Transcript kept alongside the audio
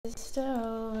sister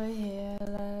over here,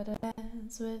 let her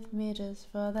dance with me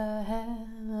just for the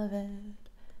hell of it.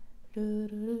 Do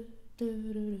do do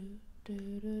do do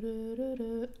do do do do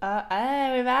do.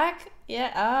 Hey, we back?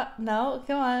 Yeah. No,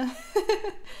 come on.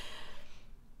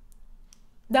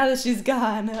 Now that she's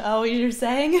gone. Oh, what you're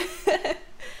saying?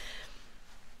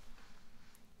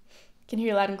 Can hear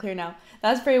you loud and clear now.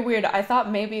 That's very weird. I thought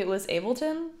maybe it was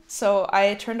Ableton, so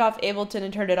I turned off Ableton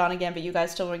and turned it on again, but you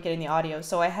guys still weren't getting the audio,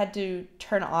 so I had to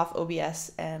turn off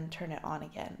OBS and turn it on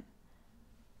again.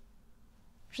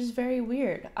 Which is very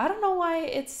weird. I don't know why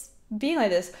it's being like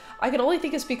this. I can only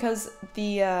think it's because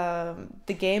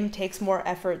the game takes more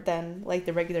effort than like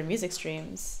the regular music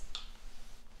streams.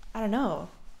 I don't know.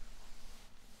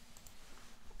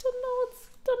 Don't know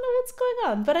what's going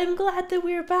on, but I'm glad that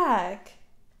we're back.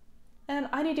 And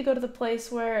I need to go to the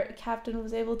place where Captain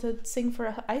was able to sing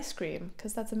for ice cream,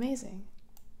 because that's amazing.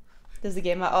 Does the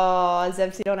game... Oh,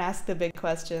 Zempsy, don't ask the big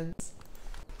questions.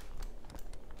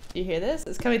 Do you hear this?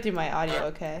 It's coming through my audio,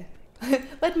 okay.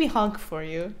 Let me honk for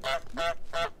you.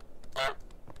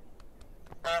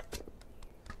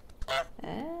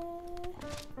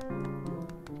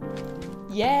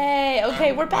 Yay!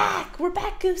 Okay, we're back! We're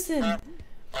back, Goosen!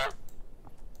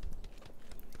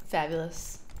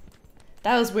 Fabulous.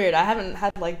 That was weird. I haven't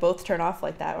had like both turn off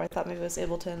like that, where I thought maybe it was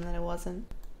Ableton and then it wasn't.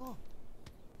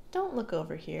 Don't look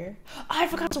over here. Oh, I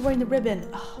forgot to wear the ribbon.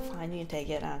 Oh, fine, you can take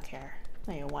it. I don't care.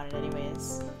 I don't want it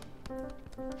anyways.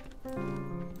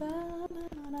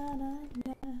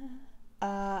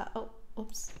 Oh,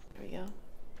 oops. There we go.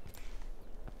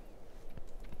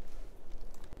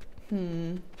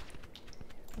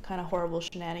 What kind of horrible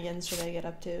shenanigans should I get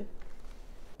up to?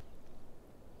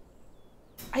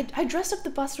 I dressed up the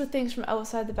bus with things from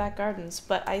outside the back gardens,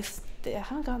 but I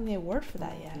haven't gotten the award for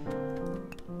that yet.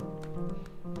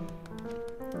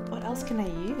 What else can I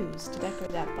use to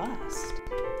decorate that bust?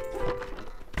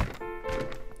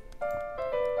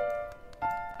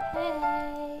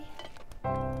 Hey!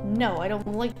 No, I don't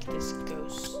like this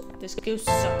goose. This goose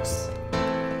sucks.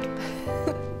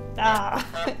 Ah!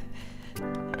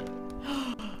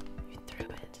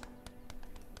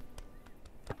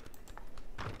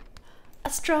 A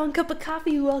strong cup of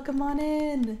coffee, welcome on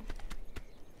in.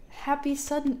 Happy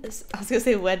Sunday. I was gonna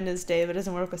say Wednesday, but it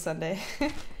doesn't work with Sunday.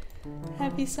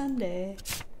 Happy Sunday.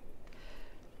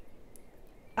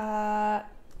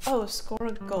 Oh, score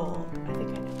a goal. I think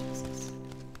I know what this is.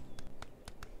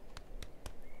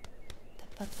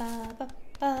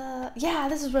 Yeah,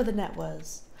 this is where the net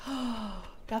was. Do I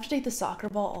have to take the soccer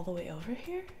ball all the way over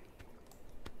here?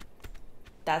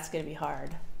 That's gonna be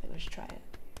hard. I think we should try it.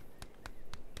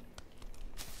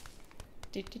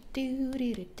 Oh,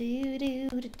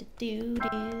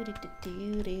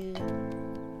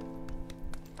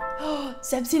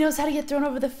 Sebsy knows how to get thrown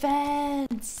over the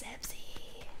fence.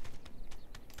 Sebsy.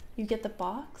 You get the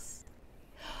box?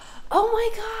 Oh my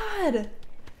god!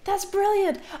 That's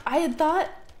brilliant! I had thought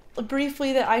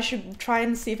briefly that I should try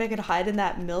and see if I could hide in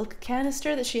that milk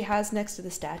canister that she has next to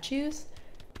the statues.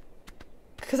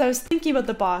 Because I was thinking about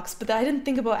the box, but I didn't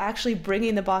think about actually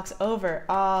bringing the box over.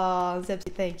 Oh, Zepsy,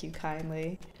 thank you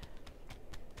kindly.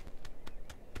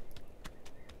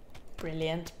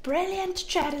 Brilliant. Brilliant!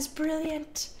 Chat is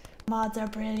brilliant! Mods are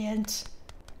brilliant.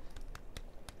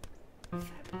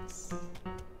 Fabulous.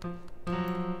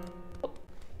 Oh.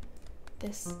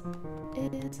 This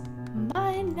is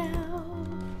mine now.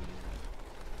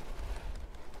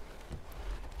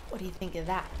 What do you think of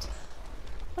that?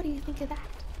 What do you think of that?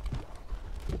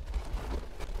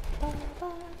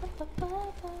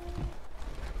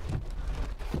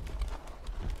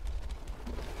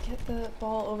 Get the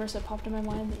ball over, so it popped in my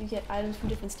mind that you get items from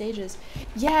different stages.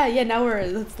 Yeah, now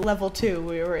it's level 2.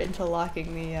 We were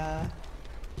interlocking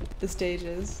the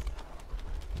stages.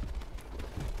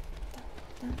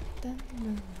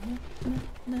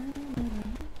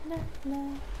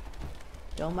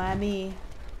 Don't mind me,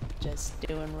 just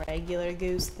doing regular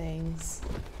goose things.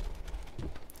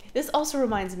 This also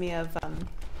reminds me of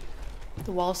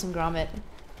the Wallace and Gromit,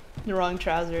 the wrong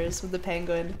trousers with the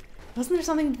penguin. Wasn't there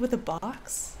something with a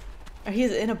box? Or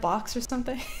he's in a box or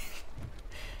something? I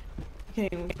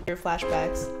can't even get your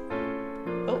flashbacks.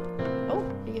 Oh,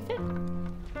 you can fit.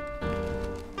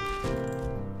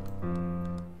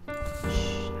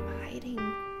 Shh, I'm hiding.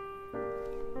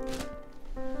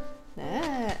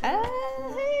 Hey!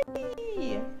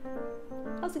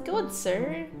 How's it going,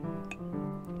 sir?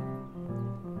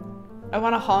 I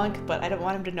want to honk, but I don't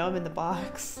want him to know I'm in the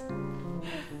box. I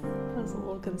was a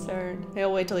little concerned. Maybe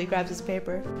I'll wait till he grabs his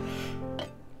paper.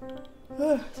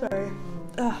 Sorry.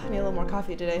 I need a little more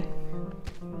coffee today.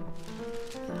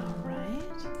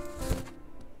 Alright.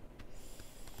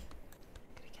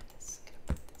 Gonna get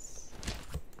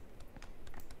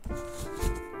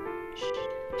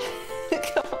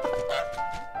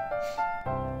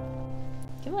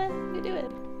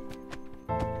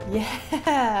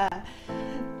Yeah!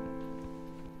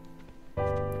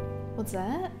 What's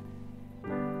that?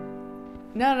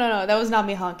 No, no, no, that was not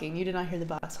me honking. You did not hear the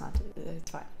box honk.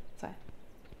 It's fine. It's fine.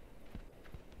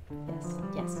 Yes,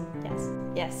 yes, yes,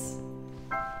 yes.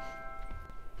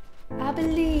 I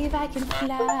believe I can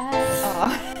fly.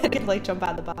 Oh, I could like jump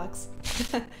out of the box.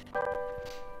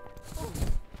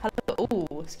 Hello.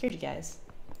 Ooh, scared you guys.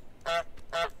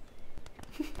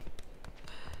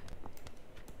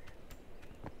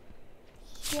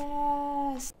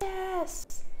 Yes,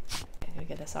 yes. Okay, I gotta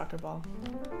get a soccer ball.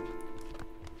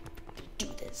 Do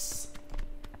this.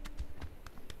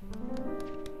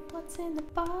 What's in the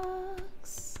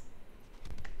box?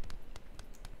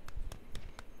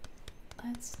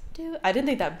 Let's do it. I didn't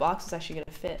think that box was actually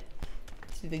gonna fit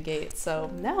through the gate,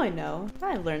 so now I know.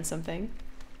 I learned something.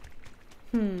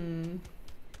 I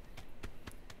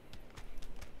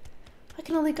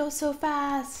can only go so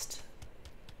fast.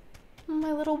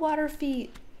 My little water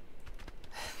feet.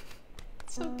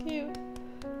 So cute.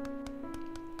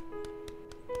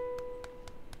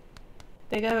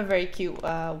 They have a very cute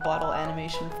waddle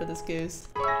animation for this goose.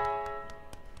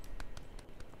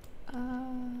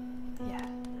 Yeah,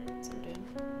 that's what I'm doing.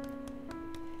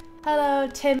 Hello,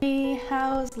 Timmy.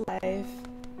 How's life?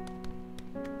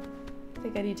 I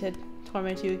think I need to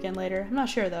torment you again later. I'm not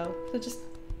sure though, so just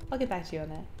I'll get back to you on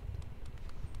that.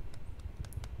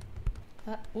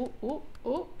 Ooh, ooh,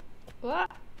 ooh. Ah.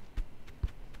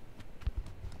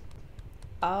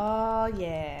 Oh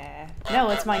yeah.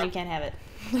 No, it's mine. You can't have it.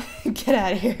 Get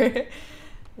out of here.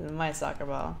 This is my soccer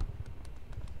ball.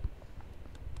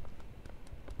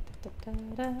 Da, da,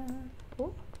 da.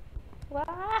 Ooh.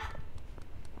 Ah.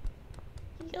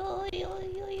 Yo, yo,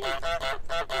 yo, yo.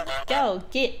 Go,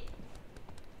 get.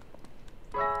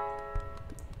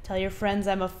 Tell your friends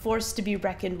I'm a force to be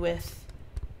reckoned with.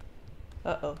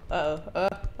 Uh-oh,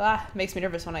 uh-oh, makes me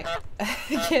nervous when I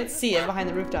can't see it behind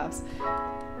the rooftops.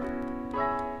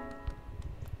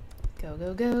 Go,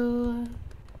 go, go.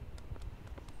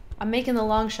 I'm making the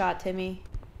long shot, Timmy.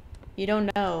 You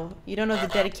don't know. You don't know the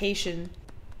dedication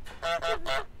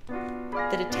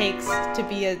that it takes to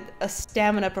be a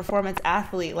stamina performance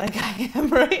athlete like I am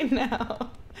right now.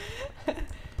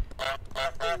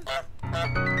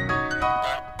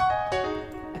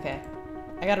 Okay.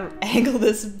 I gotta angle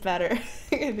this better.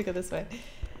 I gotta go this way.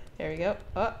 There we go.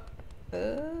 Oh.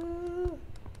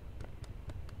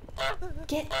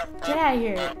 Get out of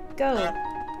here. Go.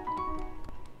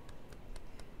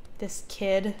 This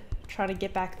kid trying to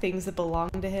get back things that belong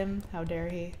to him. How dare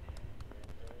he?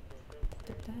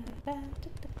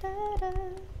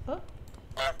 Oh.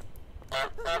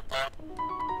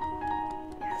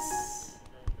 Yes.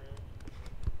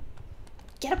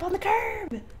 Get up on the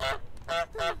curb.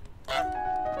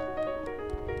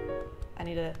 I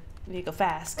need to go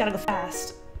fast. Gotta go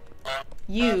fast.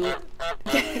 You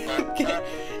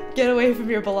get away from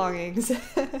your belongings.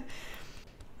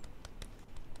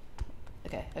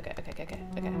 Okay.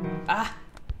 Ah.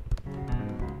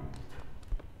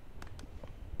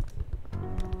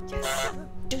 Yes.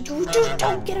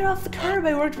 Don't get it off the curb.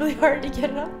 I worked really hard to get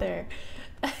it up there.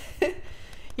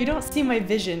 You don't see my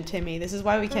vision, Timmy. This is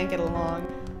why we can't get along.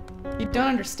 You don't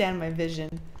understand my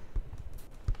vision.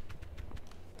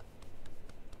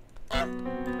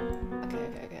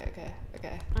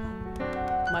 Okay.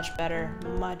 Much better.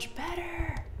 Much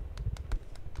better.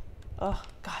 Oh,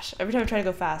 gosh. Every time I try to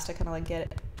go fast, I kind of like get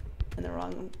it in the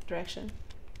wrong direction.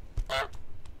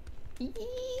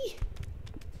 Eee.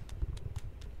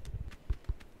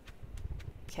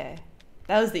 Okay.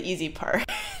 That was the easy part.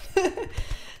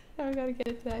 Now we gotta get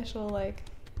to the actual, like,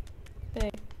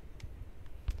 thing.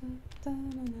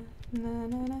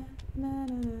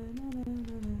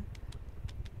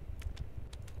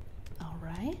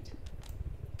 Alright.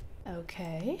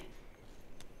 Okay.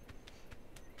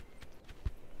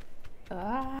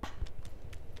 Ah.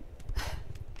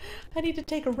 I need to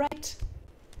take a right.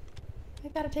 I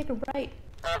gotta take a right.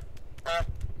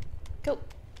 Go.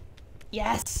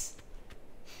 Yes!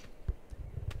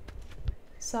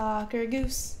 Soccer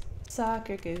goose.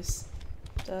 Soccer goose.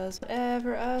 Does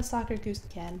whatever a soccer goose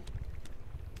can.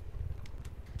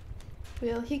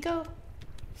 Will he go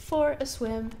for a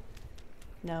swim?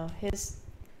 No, his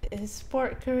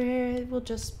sport career will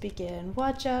just begin.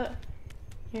 Watch out.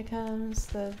 Here comes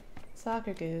the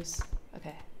soccer goose.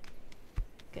 Okay.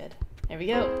 Good. There we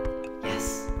go.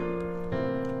 Yes.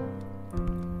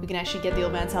 We can actually get the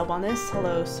old man's help on this.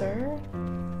 Hello, sir.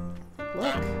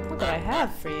 Look what I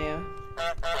have for you.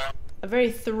 A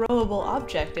very throwable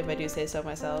object, if I do say so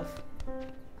myself.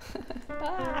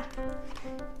 Ah.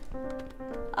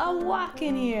 I'm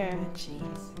walking here.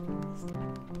 Jeez.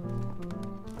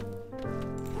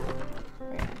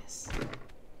 Yes.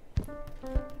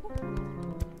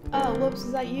 Oh, whoops,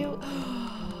 is that you?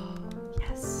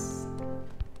 Yes.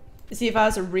 See, if I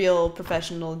was a real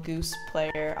professional goose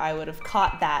player, I would have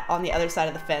caught that on the other side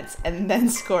of the fence and then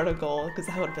scored a goal, because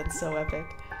that would have been so epic.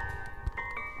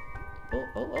 Oh,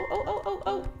 oh, oh, oh, oh, oh,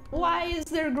 oh. Why is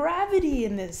there gravity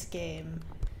in this game?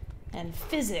 And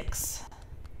physics.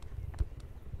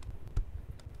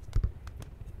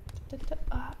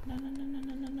 No, no, no, no,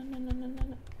 no, no, no, no, no, no,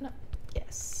 no, no.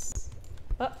 Yes.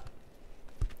 Oh.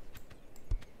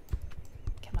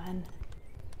 Come on.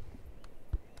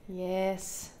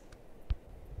 Yes.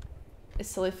 It's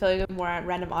slowly filling with more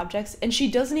random objects, and she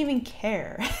doesn't even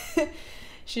care.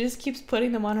 She just keeps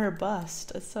putting them on her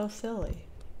bust. It's so silly.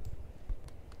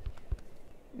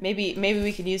 Maybe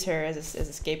we can use her as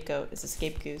a scapegoat, as a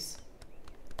scapegoose.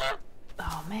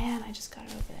 Oh man, I just got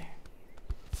it over there.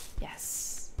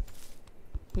 Yes.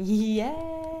 Yeah.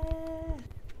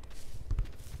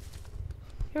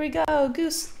 Here we go,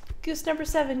 goose number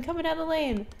 7 coming down the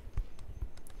lane.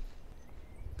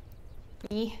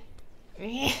 Oh,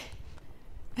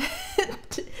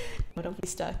 don't be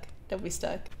stuck. Don't be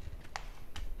stuck.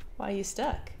 Why are you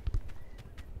stuck?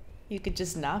 You could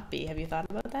just not be. Have you thought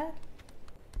about that?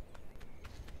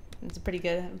 It's a pretty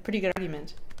good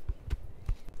argument.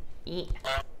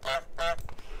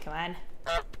 Come on.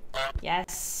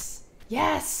 Yes.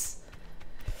 Yes.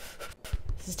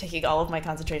 This is taking all of my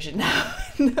concentration now.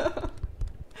 No.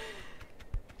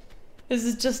 This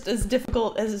is just as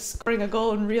difficult as scoring a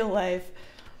goal in real life.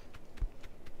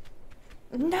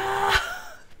 No!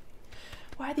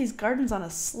 Why are these gardens on a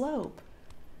slope?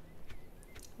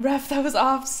 Ref, that was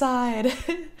offside.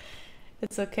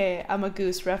 It's okay. I'm a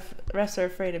goose. Refs are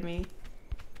afraid of me.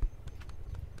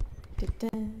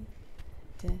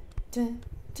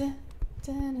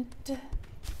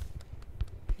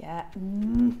 Yeah.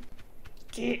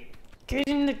 Get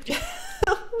in the...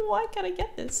 Why can't I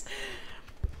get this?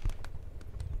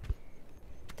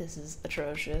 This is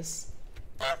atrocious.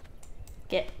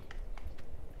 Get.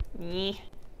 Maybe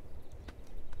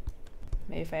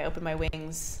if I open my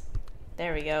wings.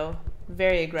 There we go.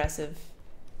 Very aggressive.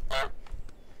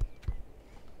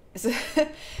 This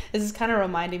is kind of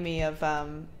reminding me of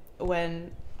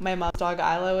when my mom's dog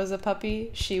Isla was a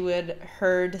puppy. She would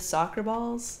herd soccer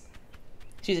balls.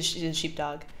 She's a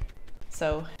sheepdog,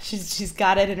 so she's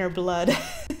got it in her blood.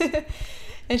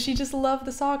 And she just loved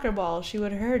the soccer ball. She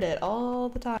would herd it all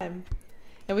the time.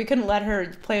 And we couldn't let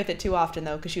her play with it too often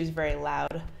though, because she was very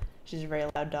loud. She's a very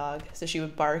loud dog, so she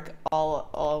would bark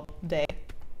all day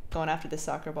going after this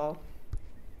soccer ball.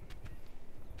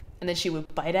 And then she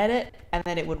would bite at it, and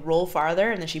then it would roll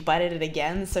farther, and then she bite at it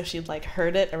again, so she'd like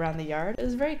herd it around the yard. It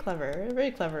was very clever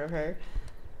of her.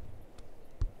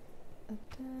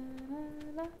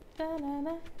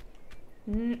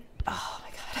 Oh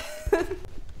my god.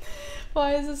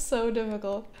 Why is this so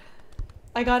difficult?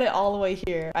 I got it all the way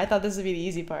here. I thought this would be the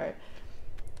easy part.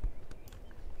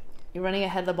 You're running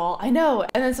ahead of the ball. I know,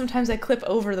 and then sometimes I clip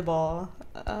over the ball.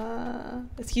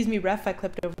 Excuse me, ref, I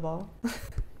clipped over the ball.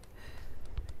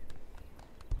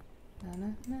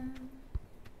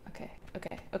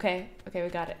 Okay, we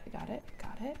got it.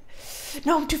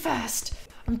 No, I'm too fast.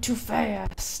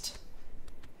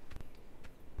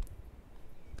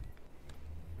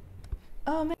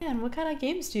 Oh man, what kind of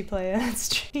games do you play on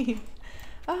stream?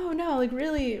 Oh no, like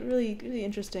really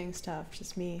interesting stuff.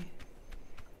 Just me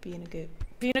being a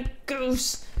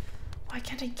goose. Why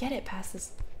can't I get it past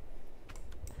this?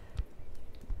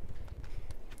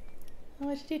 Oh,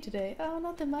 what'd you do today? Oh,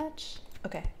 nothing much.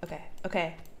 Okay.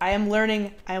 I am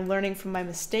learning from my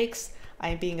mistakes. I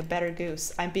am being a better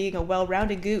goose. I'm being a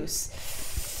well-rounded goose.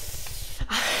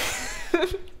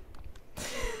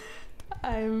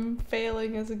 I'm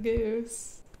failing as a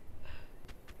goose.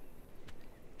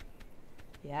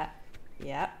 Yeah.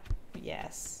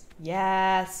 Yes.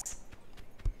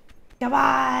 Come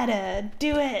on,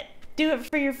 do it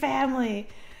for your family.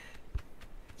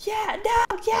 Yeah, no,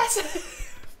 yes.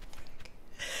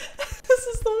 This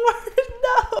is the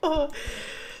word.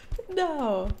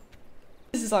 No.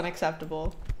 This is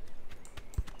unacceptable.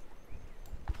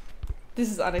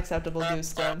 This is unacceptable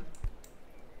goose-dom.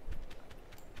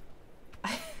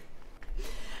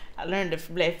 I learned to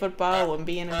play football when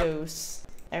being a goose.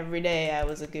 Every day I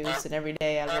was a goose, and every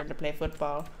day I learned to play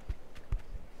football.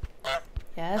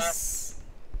 Yes.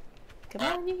 Come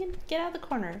on, you can get out of the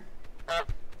corner.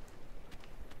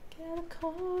 Get out of the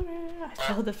corner. I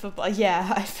failed at football.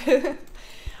 Yeah, I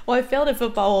failed at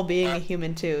football while being a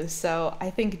human too, so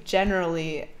I think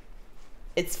generally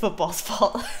it's football's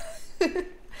fault.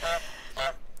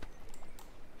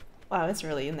 Wow, it's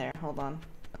really in there. Hold on.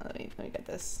 Let me get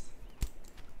this.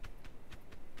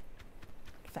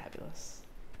 Fabulous.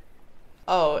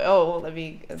 Oh, let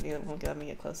me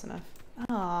get close enough.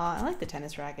 Aw, I like the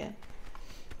tennis racket.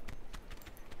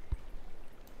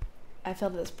 I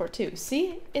failed at the sport too.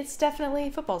 See? It's definitely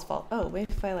football's fault. Oh,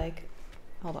 maybe if I like...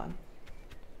 Hold on.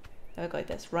 I look like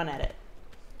this. Run at it.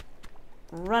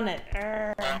 Run it.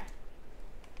 Urgh.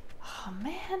 Oh,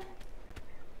 man.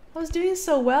 I was doing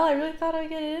so well. I really thought I'd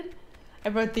get in. I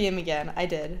broke the him again. I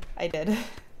did. I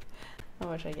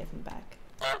wish I'd get him back.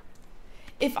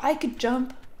 If I could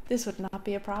jump, this would not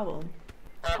be a problem.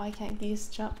 Why can't geese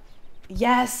jump?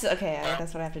 Yes! Okay,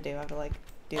 that's what I have to do. I have to, like,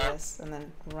 do this and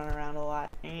then run around a lot.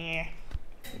 I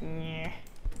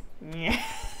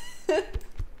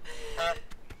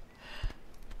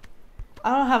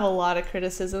don't have a lot of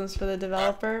criticisms for the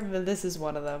developer, but this is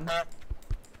one of them.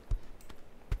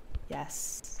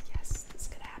 Yes. Yes, this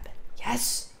could happen.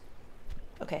 Yes!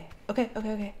 Okay. Okay. Try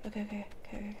it again.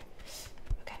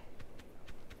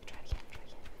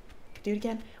 Do it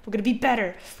again. We're gonna be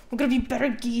better. We're gonna be better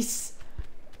geese.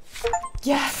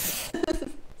 Yes!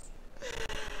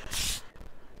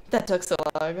 That took so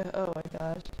long. Oh my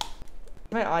gosh.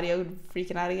 My audio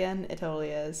freaking out again? It totally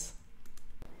is.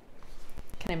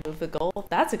 Can I move the goal?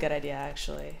 That's a good idea,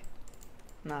 actually.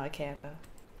 No, I can't though.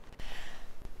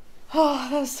 Oh,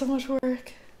 that was so much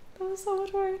work.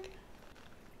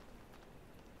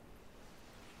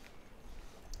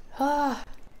 Ah.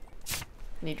 I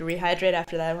need to rehydrate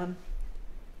after that one.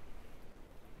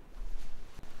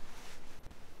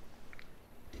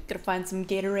 Gotta find some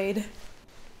Gatorade.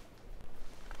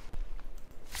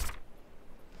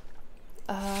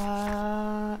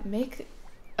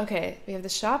 Okay, we have the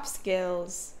shop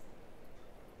scales,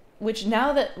 which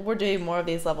now that we're doing more of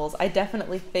these levels, I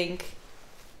definitely think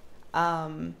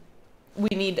we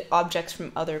need objects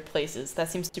from other places. That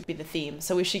seems to be the theme.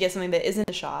 So we should get something that isn't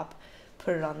a shop,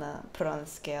 put it on the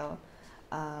scale.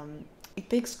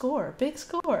 Big score.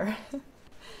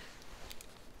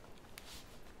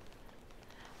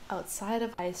 Outside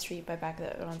of High Street by back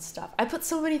there on stuff. I put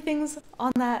so many things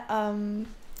on that.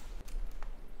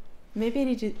 Maybe I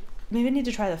need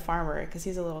to try the farmer because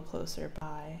he's a little closer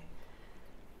by.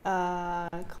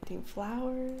 Collecting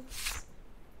flowers.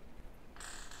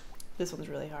 This one's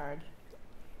really hard.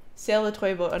 Sail a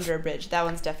toy boat under a bridge. That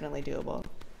one's definitely doable.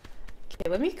 Okay,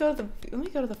 let me go to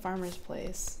the farmer's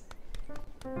place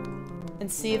and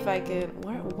see if I can.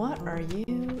 What are you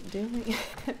doing,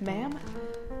 ma'am?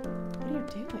 What are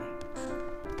you doing?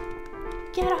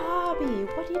 Get a hobby.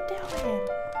 What are you doing?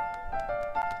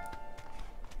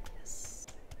 Yes.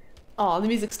 Oh, the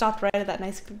music stopped right at that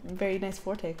very nice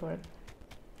forte chord.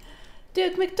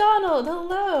 Duke McDonald,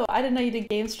 hello! I didn't know you did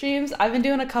game streams. I've been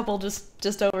doing a couple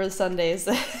just over the Sundays.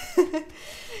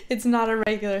 It's not a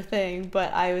regular thing,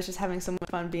 but I was just having so much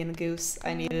fun being a goose.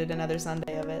 I needed another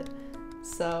Sunday of it.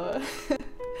 So,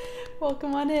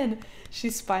 welcome on in.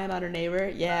 She's spying on her neighbor.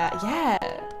 Yeah.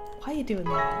 Why are you doing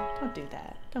that? Don't do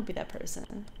that. Don't be that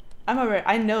person.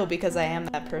 I know because I am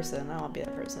that person. I don't want to be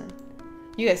that person.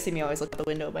 You guys see me always look out the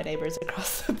window at my neighbors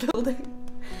across the building.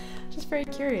 Just very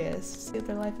curious to see what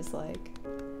their life is like.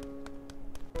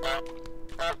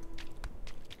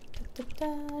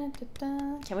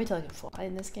 Can't wait till I can fly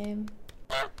in this game.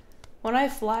 When I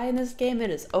fly in this game, it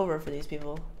is over for these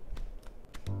people.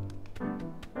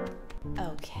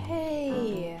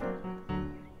 Okay.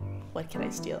 What can I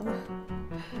steal?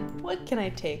 What can I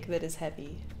take that is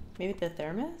heavy? Maybe the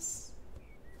thermos?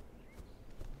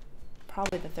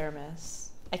 Probably the thermos.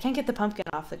 I can't get the pumpkin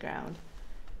off the ground.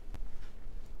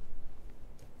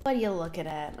 What are you looking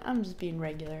at? I'm just being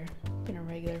regular. Being a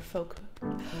regular folk.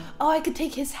 Oh, I could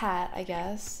take his hat, I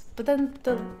guess. But then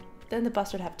the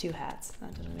bus would have two hats.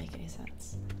 That doesn't make any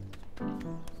sense.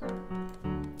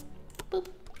 Boop.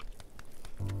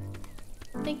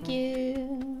 Thank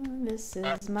you. This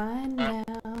is mine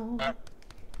now.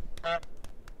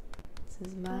 This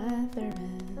is my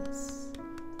thermos.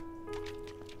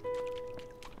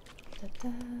 Da, da,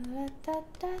 da,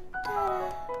 da, da.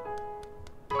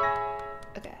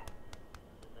 Okay.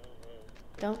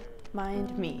 Don't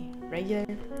mind me.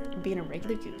 Being a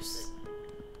regular goose.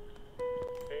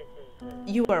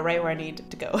 You are right where I need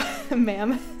to go,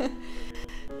 ma'am.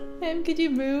 Ma'am, could you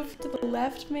move to the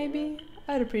left, maybe?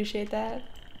 I'd appreciate that.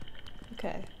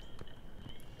 Okay.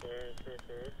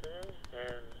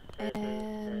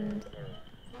 And...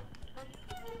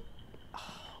 oh,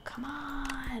 come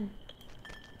on!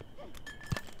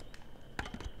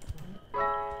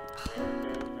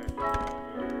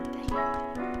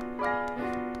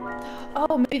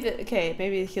 Oh,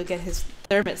 maybe he'll get his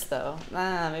thermos though.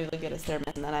 Maybe he'll get his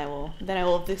thermos, and then I will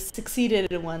have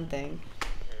succeeded in one thing.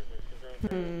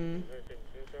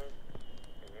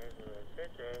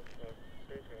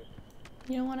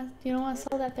 You don't wanna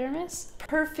sell that thermos?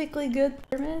 Perfectly good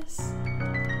thermos.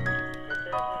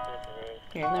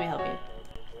 Here, let me help you.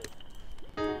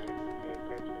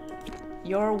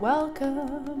 You're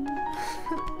welcome.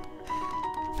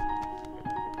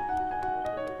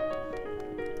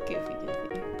 Goofy.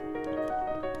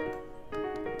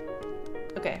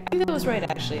 Okay, I think that was right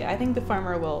actually. I think the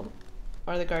farmer will,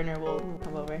 or the gardener will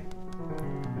come over.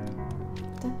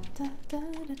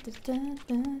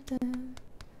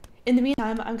 In the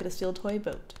meantime, I'm gonna steal a toy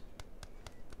boat.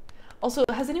 Also,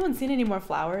 has anyone seen any more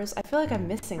flowers? I feel like I'm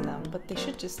missing them, but they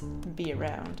should just be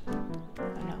around.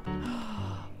 I know.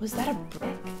 Was that a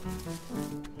brick?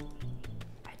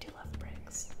 I do love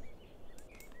bricks.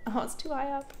 Oh, it's too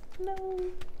high up. No.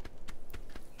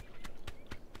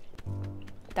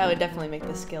 That would definitely make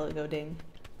the scale go ding.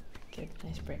 Good,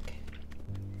 nice brick.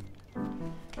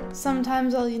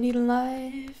 Sometimes all you need in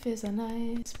life is a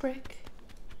nice brick.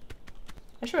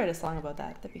 I should write a song about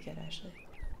that. That'd be good, actually.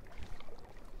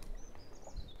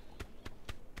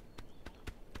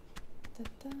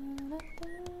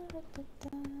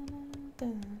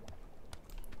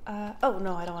 Oh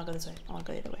no, I don't want to go this way. I want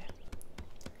to go the other way.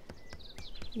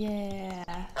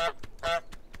 Yeah.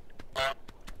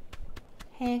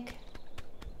 Hank.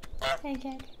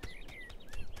 Hank.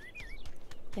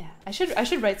 Yeah, I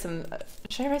should write some.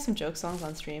 Should I write some joke songs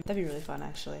on stream? That'd be really fun,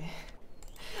 actually.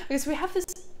 Because we have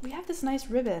this nice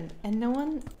ribbon, and no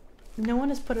one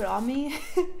has put it on me.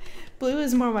 Blue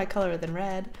is more my color than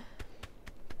red.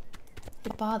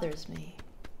 It bothers me.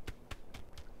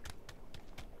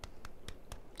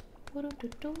 Toy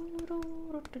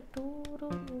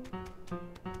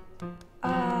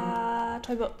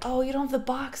boat. Oh, you don't have the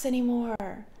box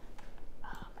anymore.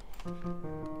 Oh,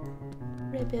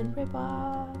 man. Ribbon, rip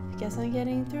off. Guess I'm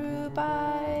getting through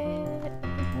by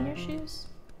in your shoes.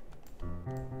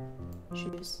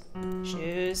 Shoes.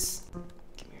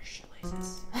 Give me your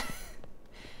shoelaces.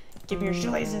 Give me your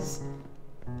shoelaces.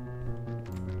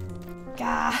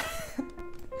 Gah.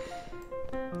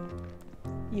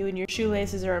 You and your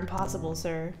shoelaces are impossible,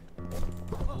 sir.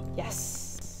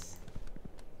 Yes.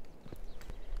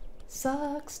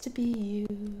 Sucks to be you.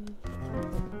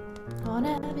 On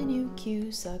Avenue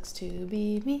Q, sucks to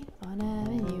be me. On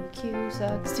Avenue Q,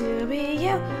 sucks to be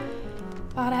you.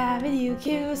 On Avenue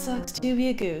Q, sucks to be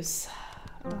a goose.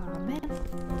 Oh man.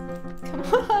 Come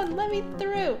on, let me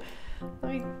through.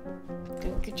 Let me.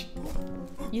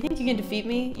 You think you can defeat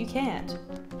me? You can't.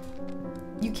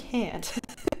 You can't.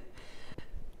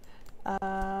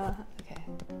 Okay.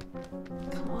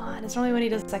 Come on. It's only when he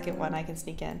does the second one I can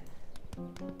sneak in.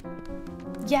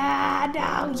 Yeah,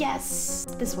 no, yes!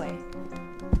 This way.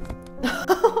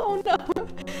 Oh no!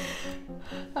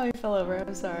 Oh, he fell over.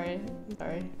 I'm sorry. I'm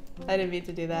sorry. I didn't mean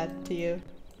to do that to you.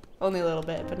 Only a little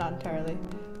bit, but not entirely.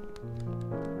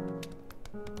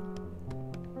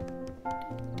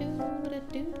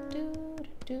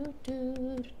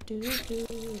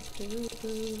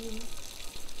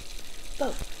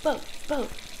 Boat.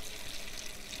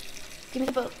 Give me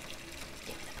the boat.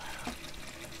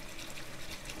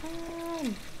 Come on.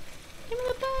 Give me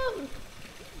the boat.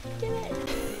 Give it.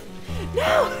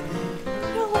 No!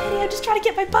 No, lady, I'm just trying to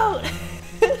get my boat.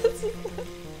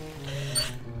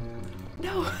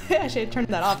 No, actually I turned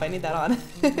that off. I need that on.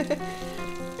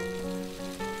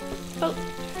 Boat.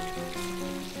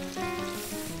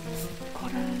 Oh,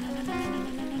 no.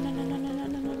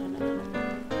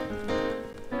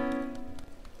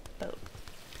 Boat.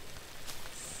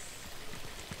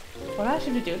 What do I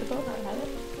should do with the boat? I don't have it.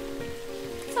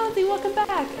 Santi, welcome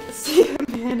back. See a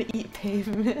man eat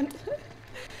pavement.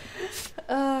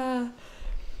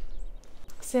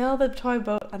 Sail the toy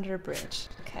boat under a bridge.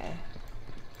 Okay.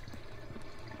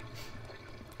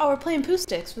 Oh, we're playing poo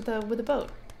sticks with a boat.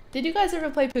 Did you guys ever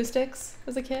play poo sticks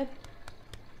as a kid?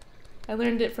 I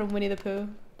learned it from Winnie the Pooh.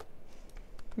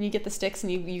 And you get the sticks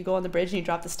and you go on the bridge and you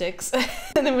drop the sticks.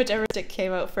 And then whichever stick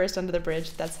came out first under the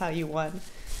bridge, that's how you won.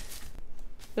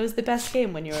 It was the best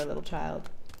game when you were a little child.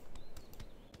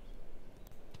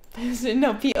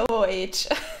 No, P-O-O-H.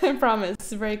 I promise.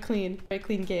 It's a very clean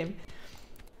game.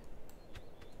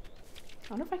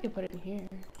 I wonder if I could put it in here.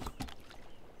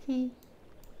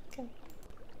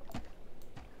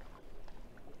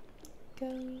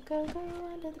 Go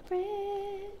under the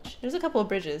bridge. There's a couple of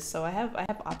bridges, so I have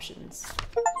options.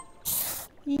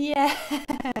 Yeah.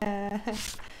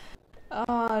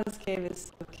 Oh, this game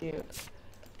is so cute.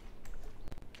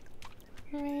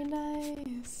 Very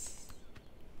nice.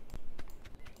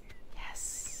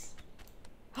 Yes.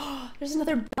 Oh, there's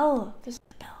another bell. There's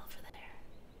a bell over there.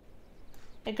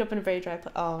 I grew up in a very dry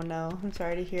place. Oh no, I'm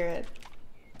sorry to hear it.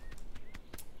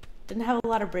 Didn't have a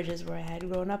lot of bridges where I had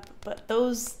grown up, but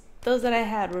those Those that I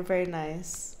had were very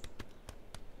nice.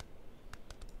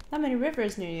 Not many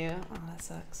rivers near you. Oh, that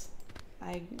sucks.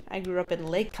 I grew up in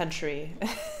lake country.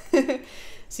 So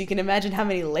you can imagine how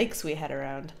many lakes we had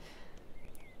around.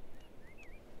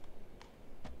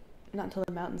 Not until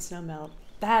the mountain snow melt.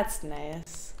 That's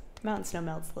nice. Mountain snow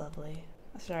melt's lovely.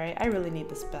 Sorry, I really need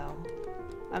this bell.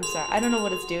 I'm sorry. I don't know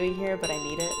what it's doing here, but I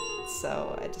need it.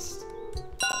 So I just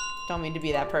don't mean to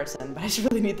be that person, but I just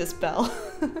really need this bell.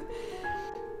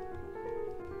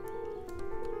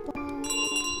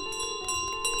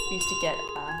 We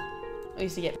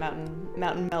used to get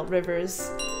mountain melt rivers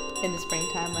in the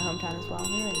springtime, my hometown as well.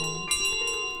 Very nice.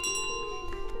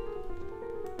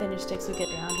 Then your sticks will get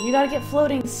drowned. You gotta get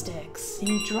floating sticks. You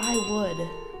need dry wood.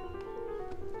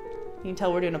 You can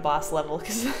tell we're doing a boss level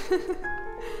because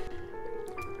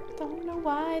don't know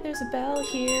why there's a bell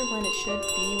here when it should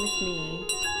be with me.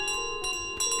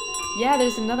 Yeah,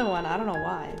 there's another one. I don't know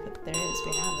why, but there is.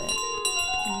 We have it.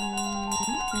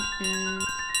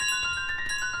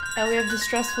 Oh, we have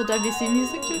distressful WC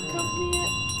music to accompany it.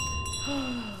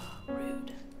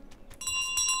 Rude.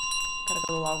 Gotta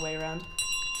go the long way around.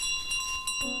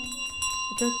 I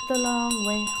took the long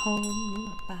way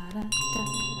home. Ba-da-da.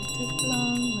 Took the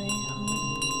long way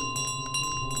home.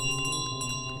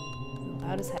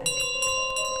 Loud as heck.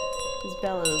 This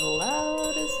bell is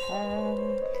loud as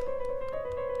heck.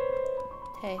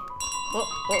 Hey. Whoa,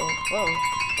 whoa, whoa,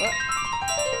 whoa.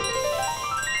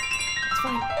 It's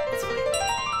fine. It's fine.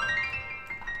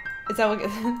 Is that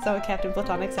what Captain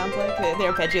Platonic sounds like? The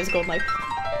arpeggios going like,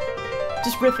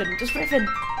 just riffing, just riffing.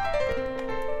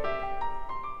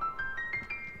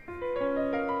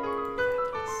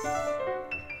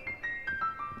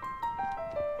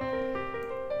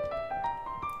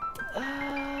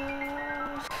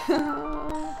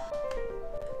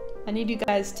 I need you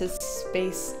guys to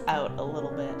space out a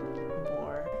little bit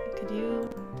more. Could you?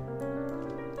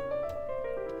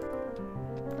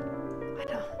 I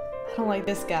don't like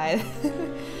this guy.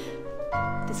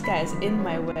 This guy is in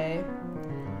my way.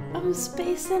 I'm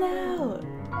spacing out.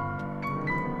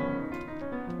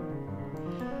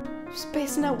 I'm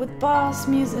spacing out with boss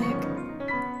music.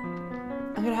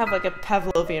 I'm gonna have like a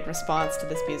Pavlovian response to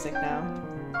this music now.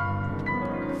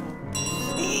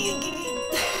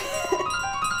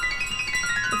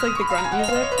 It's like the grunt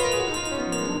music.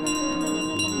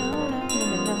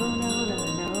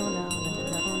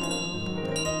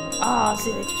 Ah,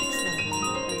 see, they fixed that.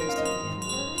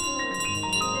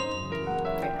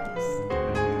 Very nice.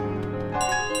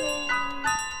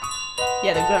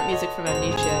 Yeah, the grunt music from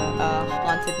Amnesia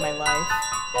haunted my life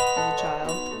as a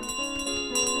child.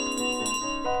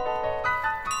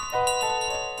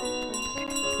 Okay,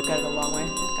 we gotta go a long way.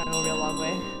 Gotta go a real long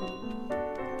way.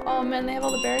 Oh man, they have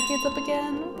all the barricades up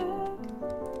again.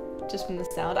 Just from the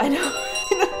sound, I know.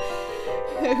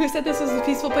 Who said this was a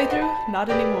peaceful playthrough? Not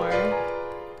anymore.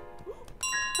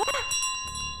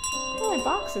 Oh, my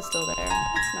box is still there.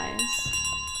 That's nice.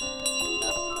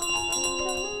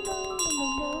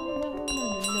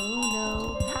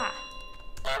 No. Ha!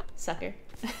 Sucker.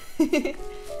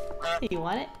 You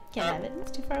want it? Can't have it.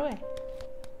 It's too far away.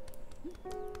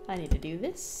 I need to do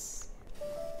this.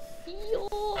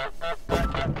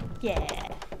 Yeah.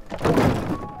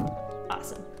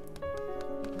 Awesome.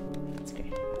 That's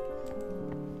great.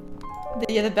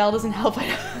 Yeah, the bell doesn't help.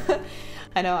 I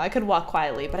know, I could walk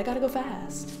quietly, but I gotta go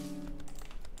fast.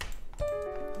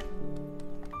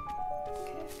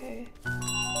 Okay.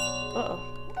 Uh-oh.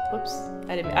 Whoops.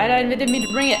 I didn't mean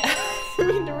to bring it. I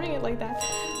didn't mean to bring it like that.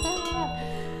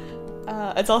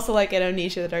 It's also like in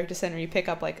Amnesia, the Dark Descent, where you pick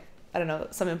up like, I don't know,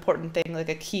 some important thing like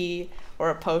a key or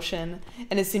a potion,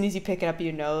 and as soon as you pick it up,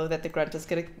 you know that the grunt is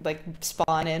gonna like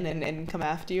spawn in and come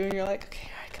after you, and you're like, okay,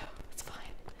 here I go, it's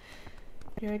fine.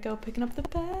 Here I go, picking up the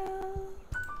bell.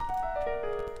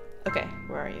 Okay,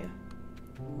 where are you?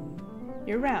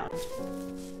 You're round,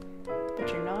 but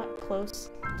you're not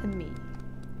close to me.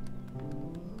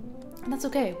 And that's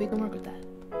okay, we can work with that.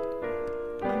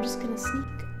 I'm just gonna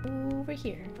sneak over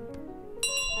here.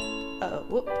 Uh-oh,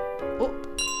 whoop, whoop.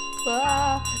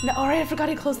 Ah, no, alright, I forgot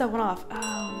to close that one off.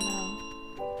 Oh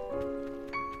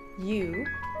no. You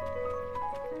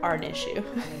are an issue.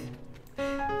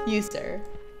 You, sir,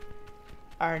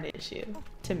 are an issue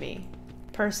to me,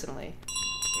 personally.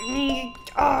 You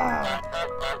better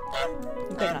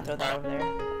not throw that over there.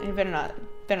 You better not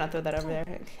throw that over there.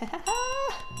 It's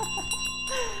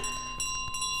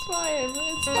fine,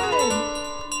 it's fine.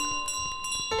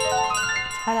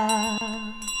 Ta-da!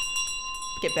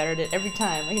 Get better at it every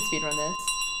time. I can speedrun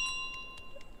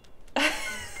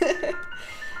this.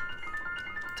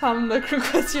 Tom, look,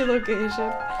 request your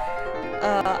location.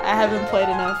 I haven't played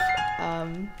enough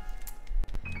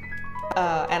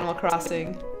Animal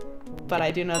Crossing, but I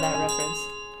do know that reference.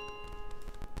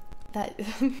 That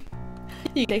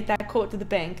you take that quote to the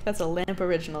bank. That's a Lamp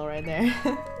original right there.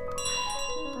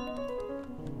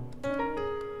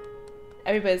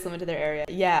 Everybody's limited to their area.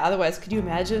 Yeah, otherwise, could you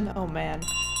imagine? Oh man.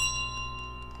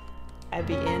 I'd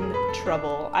be in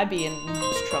trouble. I'd be in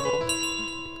goose trouble.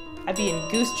 I'd be in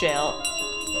goose jail.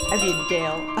 I'd be in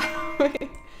Dale.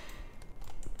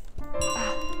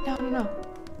 Ah, no.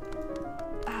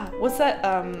 Ah, what's that,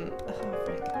 oh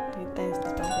frick. I need these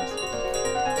spellers.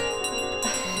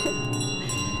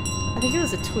 I think it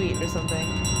was a tweet or something.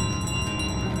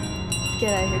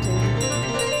 Get out of here, Jamie.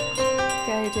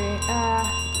 Get out of here, Jamie.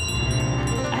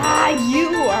 You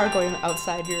are going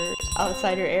outside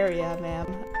your area, ma'am.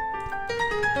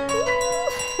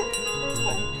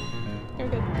 You're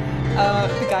good.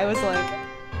 The guy was like,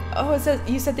 oh, it says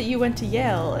you said that you went to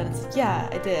Yale, and it's like, yeah,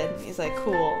 I did. He's like,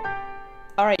 cool.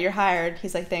 All right, you're hired.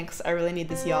 He's like, thanks. I really need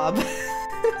this job. I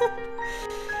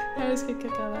just get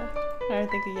kicked out of that. I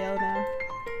think of Yale now.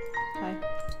 Hi.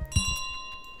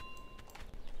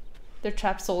 They're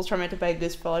trapped souls tormented by a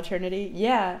goose for all eternity.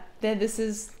 Yeah, then this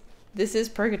is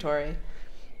purgatory.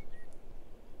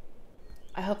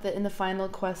 I hope that in the final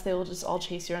quest they will just all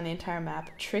chase you around the entire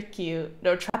map, trap you,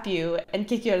 and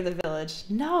kick you out of the village.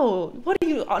 No! What are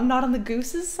you, not on the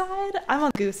goose's side? I'm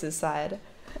on goose's side.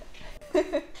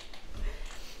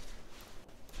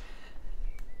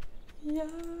 Yeah.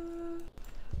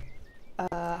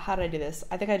 How did I do this?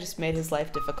 I think I just made his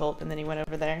life difficult and then he went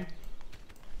over there.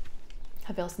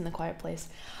 Have you all seen The Quiet Place?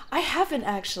 I haven't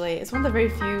actually. It's one of the very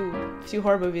few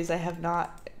horror movies I have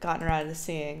not gotten around to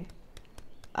seeing.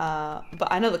 But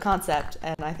I know the concept,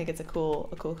 and I think it's a cool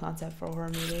concept for a horror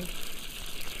movie.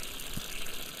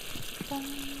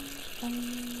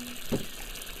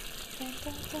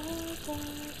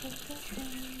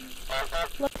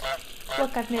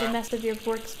 Look, I've made a mess of your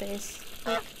workspace.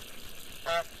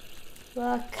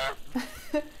 Look.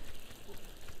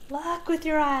 Look with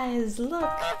your eyes,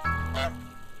 look.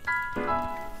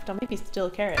 Don't make me steal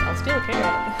a carrot. I'll steal a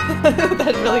carrot.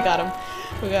 That really got him.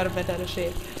 We got him bent out of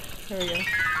shape. There we go.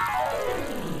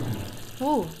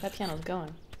 Ooh, that piano's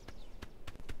going.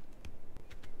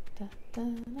 Yes.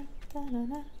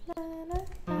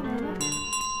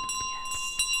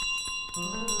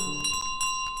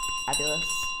 Fabulous.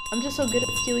 I'm just so good at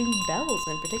stealing bells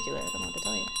in particular. I don't know what to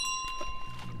tell you.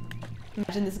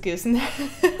 Imagine this goose in there.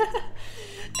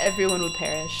 Everyone would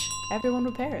perish. Everyone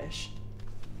would perish.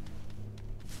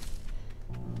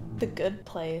 The Good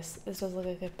Place. This does look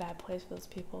like a bad place for those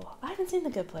people. I haven't seen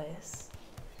The Good Place.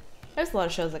 There's a lot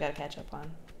of shows I gotta catch up on.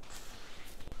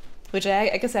 Which I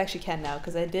guess I actually can now,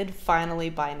 because I did finally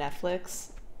buy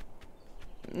Netflix.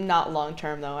 Not long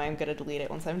term though, I'm gonna delete it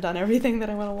once I've done everything that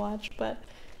I want to watch, but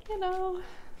you know,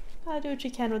 gotta do what you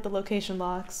can with the location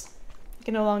locks. I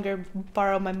can no longer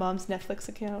borrow my mom's Netflix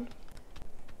account.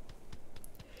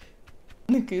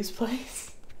 The Goose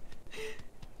Place.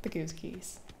 The Goose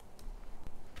Keys.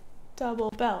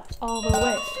 Double bell all the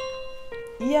way.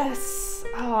 Yes!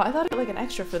 Oh, I thought it was like an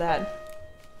extra for that.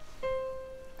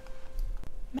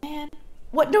 Man.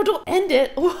 What? No, don't end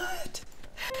it! What?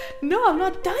 No, I'm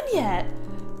not done yet!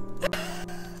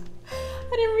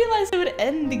 I didn't realize it would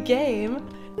end the game.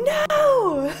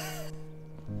 No!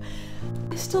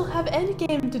 I still have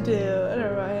endgame to do.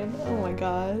 Never mind. Oh my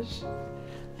gosh.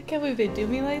 I can't believe they do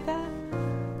me like that.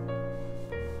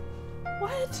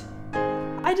 What?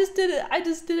 I just did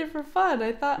it for fun.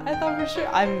 I thought for sure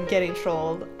I'm getting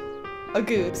trolled. A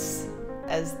goose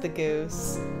as the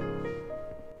goose.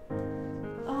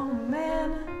 Oh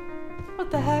man. What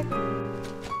the heck?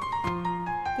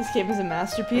 This game is a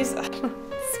masterpiece.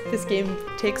 This game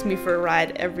takes me for a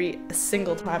ride every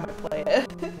single time I play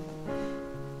it.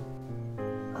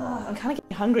 I'm kind of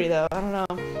getting hungry though. I don't know.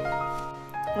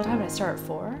 What time did I start?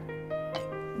 4?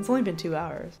 It's only been 2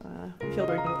 hours. I feel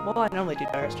weird. Well, I normally do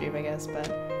 2-hour stream, I guess, but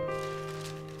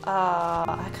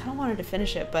I kind of wanted to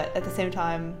finish it, but at the same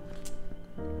time,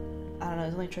 I don't know.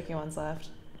 There's only tricky ones left.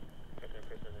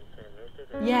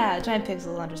 Yeah, Giant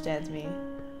Pixel understands me.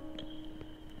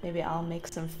 Maybe I'll make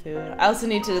some food. I also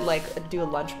need to like do a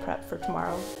lunch prep for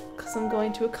tomorrow because I'm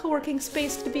going to a co-working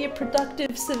space to be a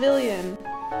productive civilian.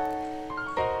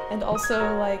 And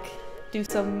also like do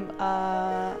some,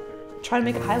 try to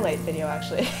make a highlight video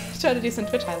actually. Try to do some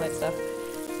Twitch highlight stuff.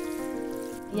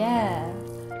 Yeah.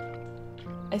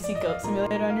 I see Goat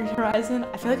Simulator on your horizon.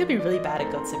 I feel like I'd be really bad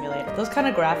at Goat Simulator. Those kind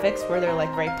of graphics where they're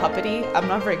like very puppety, I'm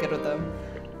not very good with them.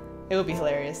 It would be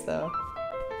hilarious though.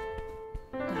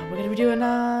 We're gonna be doing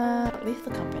Leave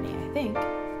the Company, I think.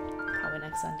 Probably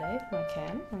next Sunday, if I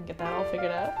can. I'll get that all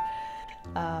figured out.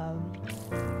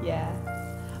 Yeah.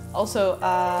 Also,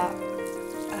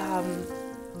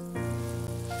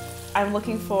 I'm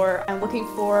looking for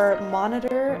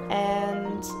monitor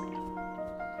and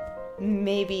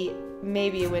maybe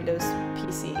a Windows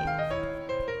PC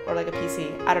or like a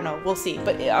PC. I don't know. We'll see.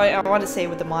 But I want to say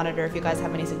with the monitor, if you guys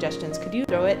have any suggestions, could you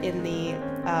throw it in the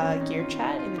gear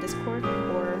chat in the Discord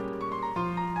or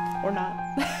not?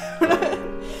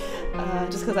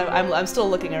 Just because I'm still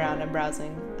looking around and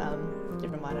browsing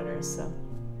different monitors, so.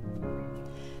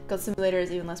 Goat Simulator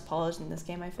is even less polished in this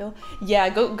game, I feel. Yeah,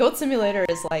 Goat Simulator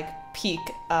is like peak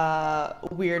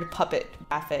weird puppet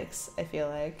graphics, I feel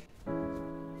like.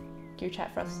 Gear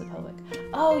chat for us as the public.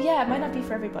 Oh yeah, it might not be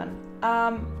for everyone.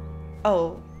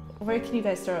 Oh, where can you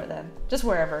guys throw it then? Just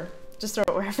wherever. Just throw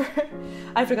it wherever.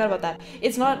 I forgot about that.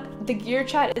 It's not, the gear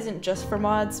chat isn't just for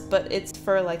mods, but it's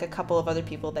for like a couple of other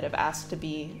people that have asked to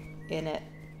be in it.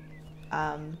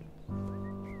 I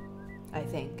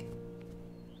think.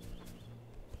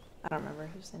 I don't remember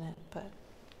who's in it, but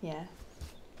yeah.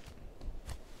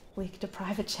 Leak to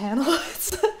private channel.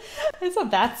 It's not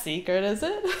that secret, is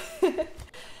it?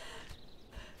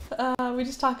 We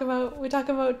talk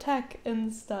about tech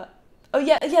and stuff. Oh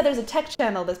yeah, there's a tech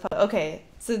channel that's public. Okay,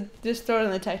 so just throw it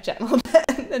in the tech channel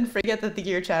and forget that the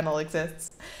gear channel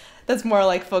exists. That's more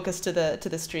like focused to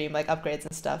the stream, like upgrades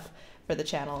and stuff for the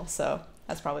channel, so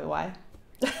that's probably why.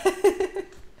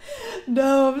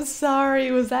 No, I'm sorry.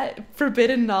 Was that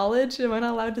forbidden knowledge? Am I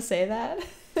not allowed to say that?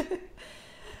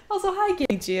 Also, hi,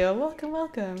 Gio.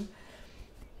 Welcome.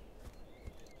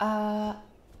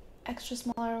 Extra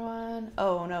smaller one.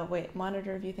 Oh no, wait.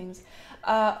 Monitor view things.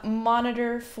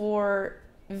 Monitor for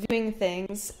viewing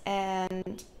things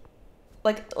and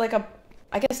like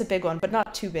I guess a big one, but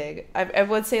not too big. I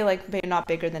would say like maybe not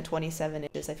bigger than 27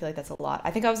 inches. I feel like that's a lot. I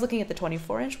think I was looking at the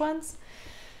 24-inch ones.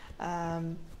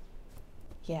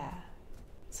 Yeah.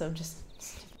 So just a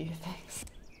few things.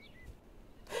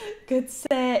 Good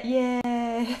set,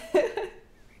 yeah.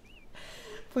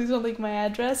 Please don't leak my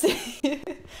address.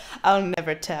 I'll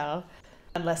never tell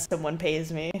unless someone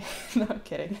pays me. No, I'm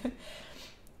kidding.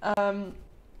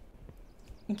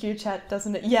 Gear chat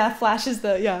doesn't it? Yeah, Flash is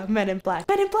the Men in Black.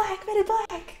 Men in Black.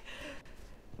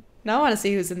 Now I want to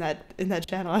see who's in that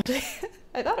channel. Actually,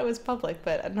 I thought it was public,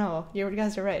 but no, you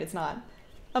guys are right. It's not.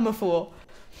 I'm a fool.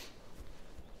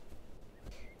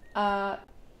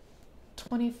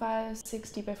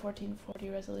 2560 by 1440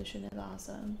 resolution is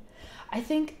awesome. I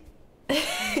think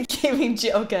Gaming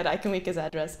Joe, good, I can leak his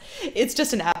address. It's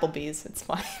just an Applebee's, it's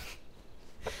fine.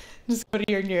 Just go to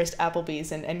your nearest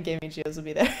Applebee's and Gaming Geo's will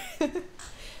be there.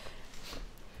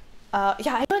 Yeah,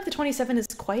 I feel like the 27 is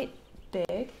quite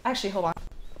big. Actually, hold on.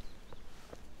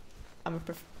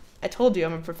 I told you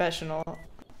I'm a professional.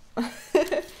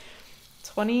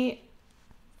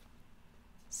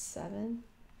 27?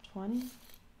 20?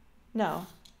 No.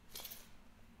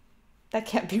 That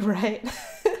can't be right.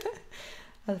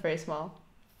 That's very small.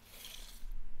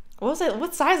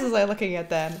 What size was I looking at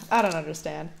then? I don't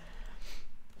understand.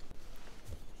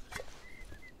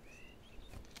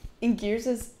 In Gear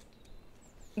is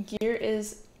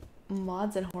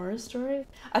mods and horror story?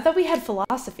 I thought we had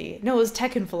philosophy. No, it was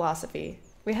tech and philosophy.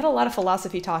 We had a lot of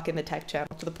philosophy talk in the tech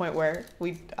channel to the point where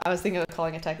I was thinking of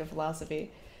calling it tech and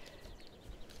philosophy.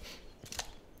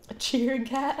 A cheering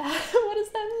cat? What does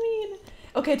that mean?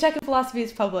 Okay, tech and philosophy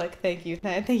is public. Thank you.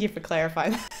 Thank you for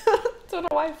clarifying. Don't know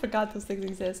why I forgot those things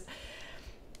exist.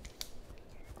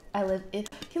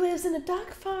 He lives in a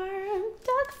duck farm.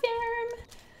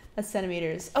 That's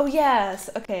centimeters. Oh yes.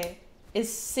 Okay. Is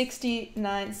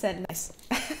 69 cent. Nice.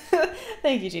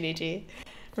 Thank you, GDG,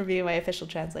 for being my official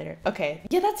translator. Okay.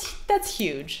 Yeah, that's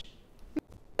huge.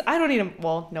 I don't need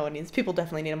well, no one needs. People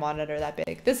definitely need a monitor that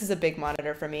big. This is a big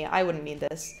monitor for me. I wouldn't need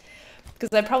this because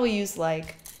I'd probably use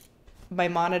like my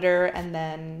monitor and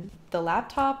then the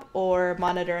laptop, or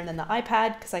monitor and then the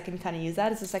iPad, because I can kind of use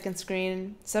that as a second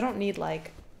screen. So I don't need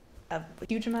like a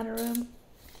huge amount of room.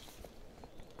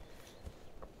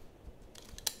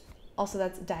 Also,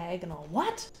 that's diagonal.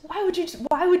 What? Why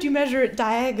would you measure it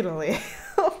diagonally?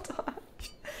 Hold on.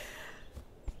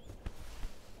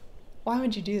 Why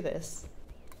would you do this?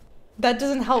 That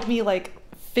doesn't help me like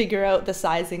figure out the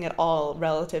sizing at all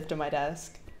relative to my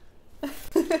desk.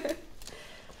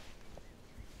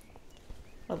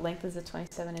 What length is a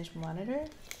 27-inch monitor?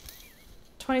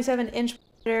 27-inch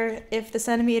monitor, if the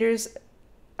centimeters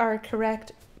are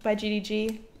correct by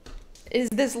GDG, is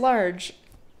this large.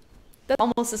 That's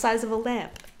almost the size of a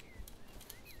lamp.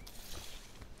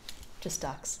 Just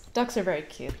ducks. Ducks are very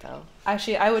cute though.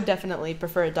 Actually, I would definitely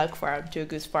prefer a duck farm to a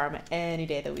goose farm any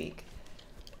day of the week.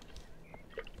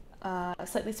 A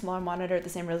slightly smaller monitor at the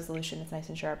same resolution. It's nice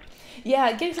and sharp.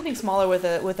 Yeah, getting something smaller with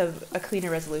a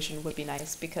cleaner resolution would be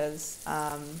nice because,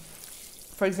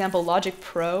 for example, Logic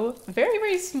Pro, very,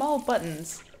 very small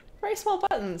buttons. Very small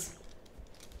buttons.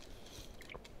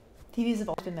 TVs have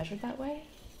always been measured that way?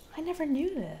 I never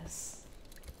knew this.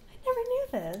 I never knew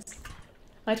this.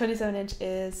 My 27-inch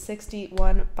is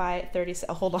 61 by 30.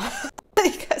 Oh, hold on.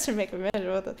 You guys are making me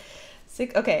measure with it.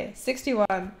 Okay,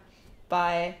 61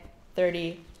 by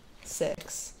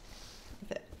 36.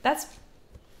 That's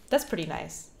pretty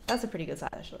nice. That's a pretty good size,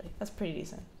 actually. That's pretty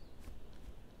decent.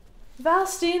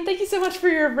 Valstein, thank you so much for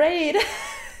your raid.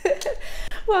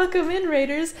 Welcome in,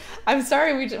 raiders. I'm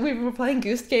sorry, we were playing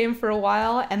Goose Game for a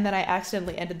while, and then I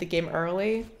accidentally ended the game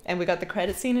early, and we got the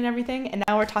credit scene and everything, and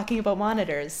now we're talking about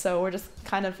monitors, so we're just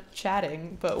kind of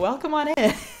chatting, but welcome on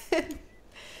in.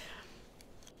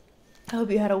 I hope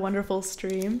you had a wonderful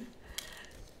stream.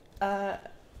 They're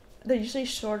usually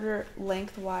shorter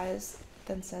lengthwise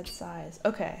than said size.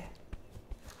 Okay.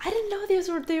 I didn't know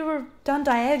they were done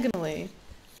diagonally.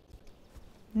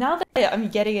 Now that I'm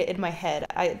getting it in my head,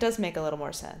 it does make a little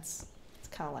more sense. It's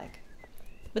kind of like,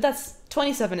 but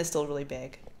 27 is still really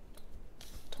big.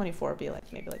 24 would be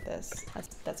like, maybe like this.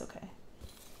 That's okay.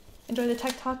 Enjoy the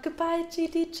tech talk. Goodbye,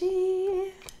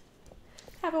 GDG.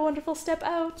 Have a wonderful step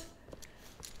out.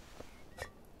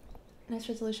 Nice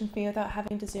resolution for me without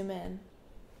having to zoom in.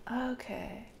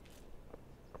 Okay.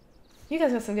 You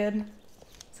guys got some good.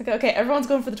 Okay, everyone's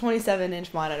going for the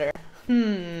 27-inch monitor.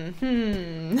 Don't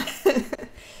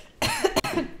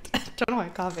know why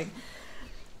I'm coughing.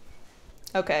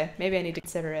 Okay, maybe I need to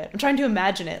consider it. I'm trying to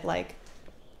imagine it like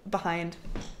behind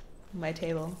my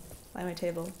table. By my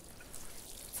table.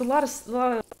 It's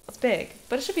it's big,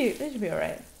 but it should be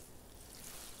alright.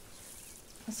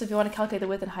 So if you want to calculate the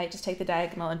width and height, just take the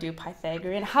diagonal and do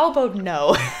Pythagorean. How about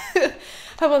no?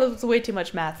 How about that's way too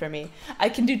much math for me? I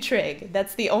can do trig.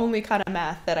 That's the only kind of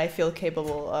math that I feel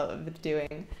capable of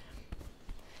doing.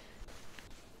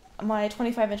 My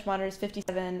 25-inch monitor is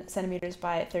 57 centimeters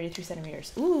by 33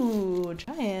 centimeters. Ooh,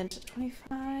 giant.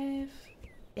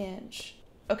 25-inch.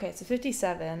 Okay, so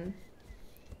 57.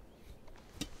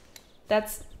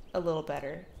 That's a little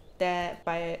better. That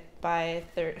by I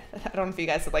don't know if you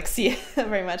guys would like see it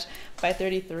very much. By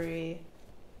 33.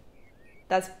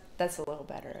 That's a little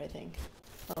better, I think.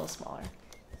 A little smaller.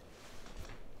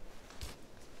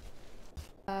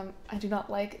 I do not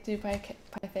like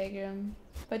Pythagorean,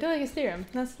 but I do like his theorem.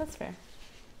 That's fair.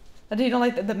 I do not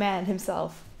like the man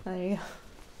himself. There you go.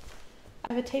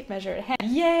 I have a tape measure at hand.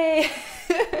 Yay!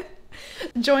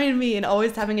 Join me in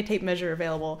always having a tape measure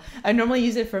available. I normally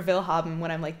use it for Willhaben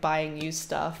when I'm like buying used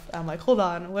stuff. I'm like, hold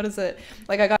on, what is it?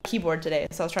 Like I got a keyboard today,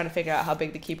 so I was trying to figure out how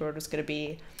big the keyboard was gonna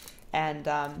be. And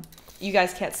you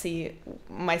guys can't see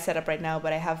my setup right now,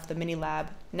 but I have the mini lab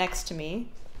next to me.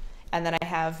 And then I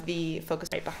have the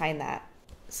Focusrite behind that.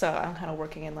 So I'm kind of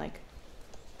working in like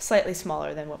slightly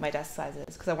smaller than what my desk size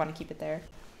is because I want to keep it there.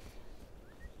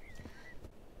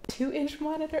 2-inch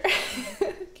monitor?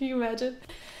 Can you imagine?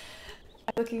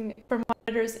 I'm looking for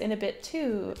monitors in a bit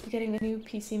too. Getting a new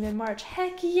PC mid-March.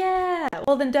 Heck yeah!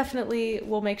 Well then definitely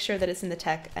we'll make sure that it's in the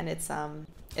tech and it's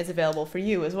available for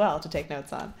you as well to take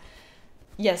notes on.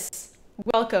 Yes,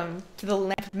 welcome to the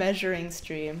lamp measuring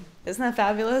stream. Isn't that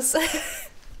fabulous?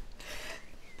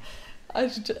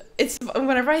 It's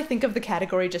whenever I think of the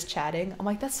category just chatting, I'm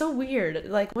like, that's so weird.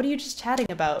 Like, what are you just chatting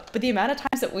about? But the amount of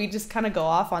times that we just kind of go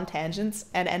off on tangents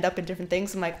and end up in different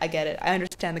things, I'm like, I get it. I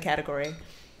understand the category.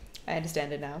 I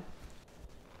understand it now.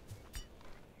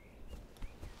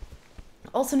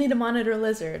 Also need a monitor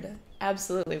lizard.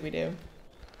 Absolutely, we do.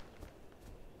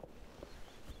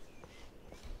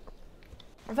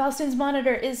 Valstein's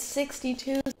monitor is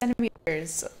 62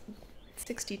 centimeters.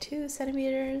 62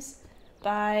 centimeters.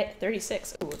 By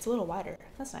 36. Oh, it's a little wider.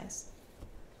 That's nice.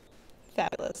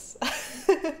 Fabulous.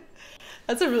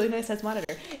 That's a really nice size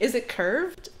monitor. Is it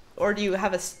curved or do you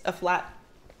have a flat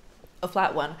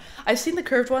one? I've seen the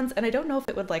curved ones and I don't know if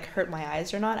it would like hurt my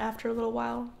eyes or not after a little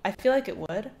while. I feel like it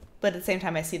would, but at the same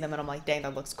time I see them and I'm like, dang,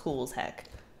 that looks cool as heck.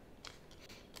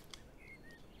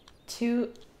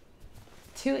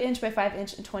 2-inch by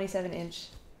 5-inch and 27-inch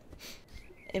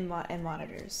in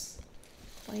monitors.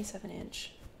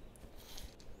 27-inch.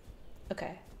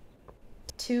 Okay.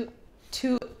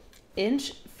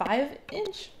 2-inch,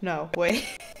 5-inch? No, wait.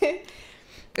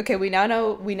 Okay, we now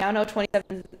know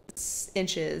 27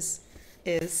 inches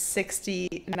is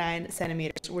 69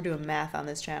 centimeters. We're doing math on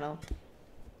this channel.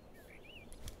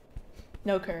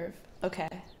 No curve. Okay.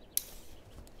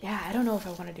 Yeah, I don't know if I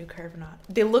want to do curve or not.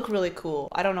 They look really cool.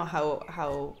 I don't know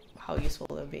how useful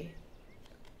they'll be.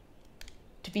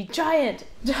 to be giant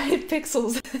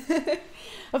pixels.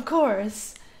 Of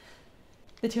course.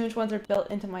 The 2-inch ones are built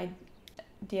into my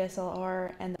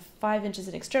DSLR, and the 5 inch is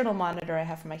an external monitor I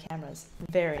have for my cameras.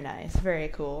 Very nice, very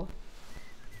cool.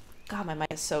 God, my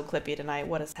mic is so clippy tonight.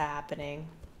 What is happening?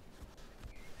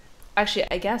 Actually,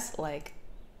 I guess, like,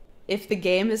 if the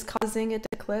game is causing it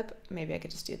to clip, maybe I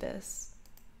could just do this.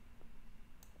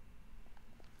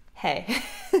 Hey.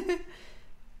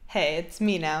 Hey, it's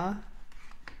me now.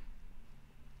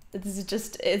 It's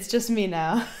just me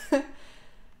now.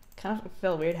 Kind of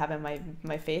feel weird having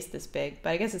my face this big, but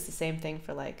I guess it's the same thing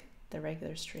for like the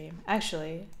regular stream.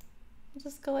 Actually, I'll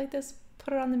just go like this,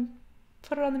 put it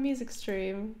on the music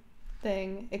stream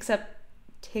thing, except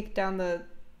take down the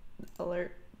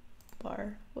alert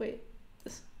bar. Wait.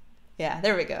 Yeah,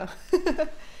 there we go.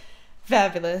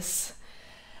 Fabulous.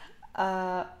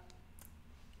 I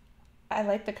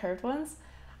like the curved ones.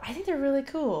 I think they're really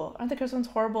cool. Aren't the curved ones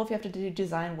horrible if you have to do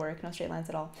design work, no straight lines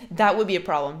at all? That would be a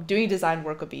problem. Doing design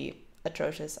work would be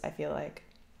atrocious, I feel like.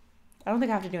 I don't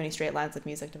think I have to do any straight lines with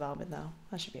music development though.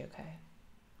 That should be okay.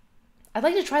 I'd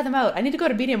like to try them out. I need to go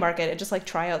to Media Market and just like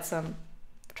try out some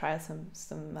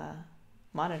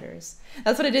monitors.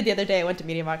 That's what I did the other day. I went to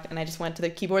Media Market and I just went to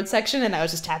the keyboard section and I was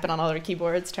just tapping on all their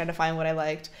keyboards trying to find what I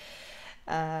liked.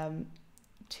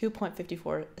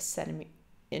 2.54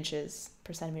 inches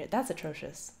per centimeter. That's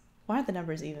atrocious. Why aren't the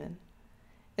numbers even?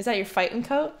 Is that your fighting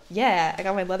coat? Yeah, I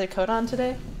got my leather coat on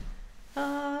today.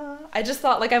 I just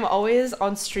thought, like, I'm always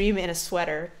on stream in a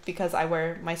sweater because I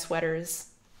wear my sweaters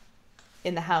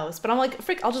in the house. But I'm like,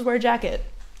 frick, I'll just wear a jacket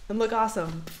and look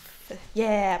awesome.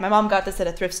 Yeah, my mom got this at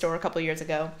a thrift store a couple years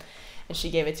ago and she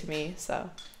gave it to me, so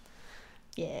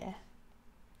yeah.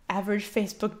 Average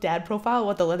Facebook dad profile,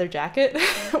 what, the leather jacket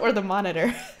or the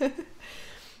monitor?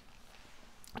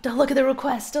 Don't look at the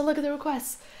requests. Don't look at the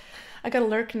requests. I got a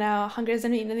lurk now. Hungry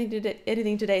hasn't eaten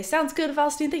anything today. Sounds good,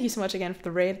 Valstein. Thank you so much again for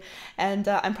the raid. And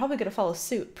I'm probably going to follow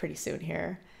suit pretty soon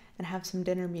here and have some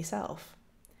dinner myself.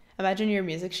 Imagine your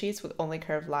music sheets with only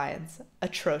curved lines.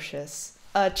 Atrocious.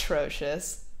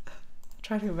 Atrocious.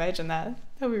 Try to imagine that.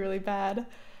 That would be really bad.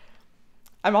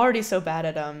 I'm already so bad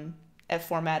at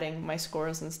formatting my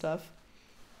scores and stuff.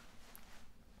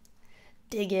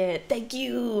 Dig it. Thank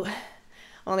you.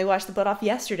 Only washed the blood off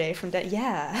yesterday from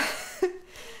yeah.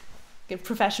 Get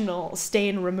professional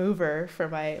stain remover for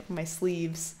my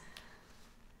sleeves.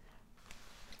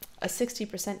 A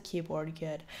 60% keyboard,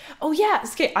 good. Oh yeah,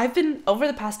 okay, over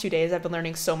the past 2 days, I've been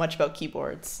learning so much about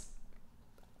keyboards.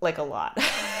 Like a lot.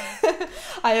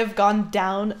 I have gone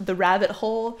down the rabbit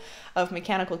hole of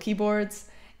mechanical keyboards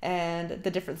and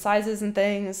the different sizes and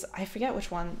things. I forget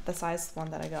which one, the size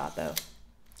one that I got though.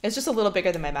 It's just a little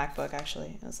bigger than my MacBook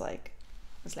actually. It was like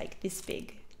this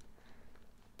big,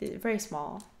 very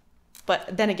small.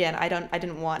 But then again, I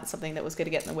didn't want something that was going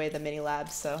to get in the way of the mini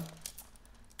labs, so.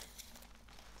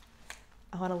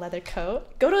 I want a leather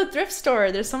coat. Go to a thrift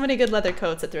store. There's so many good leather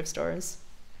coats at thrift stores.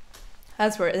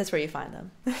 That's where you find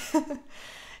them.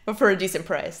 But for a decent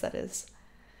price, that is.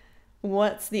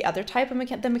 What's the other type of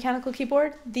the mechanical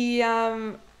keyboard?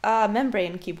 The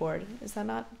membrane keyboard. Is that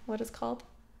not what it's called?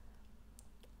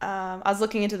 I was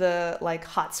looking into the like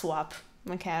hot swap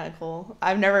mechanical.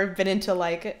 I've never been into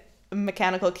like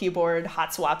mechanical keyboard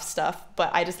hot swap stuff,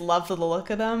 but I just love the look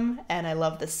of them and I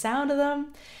love the sound of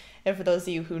them. And for those of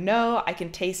you who know, I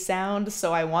can taste sound,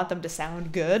 so I want them to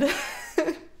sound good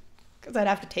because I'd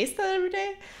have to taste that every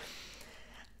day.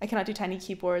 I cannot do tiny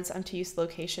keyboards. I'm too used to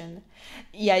location.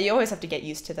 Yeah, you always have to get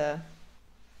used to the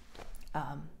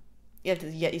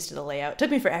layout. It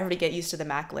took me forever to get used to the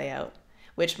Mac layout,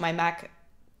 which my Mac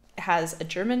has a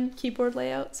German keyboard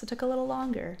layout, so it took a little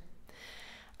longer.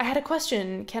 I had a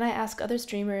question. Can I ask other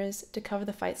streamers to cover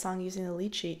the fight song using the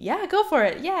lead sheet? Yeah, go for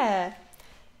it. Yeah.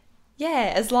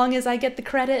 Yeah, as long as I get the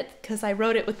credit, because I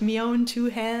wrote it with my own 2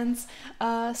 hands,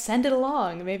 send it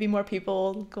along. Maybe more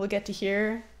people will get to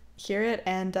hear it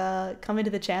and come into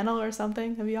the channel or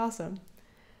something. That'd be awesome.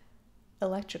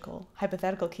 Electrical,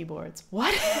 hypothetical keyboards.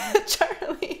 What?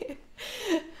 Charlie?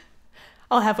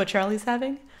 I'll have what Charlie's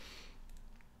having.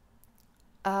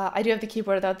 I do have the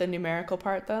keyboard without the numerical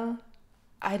part though.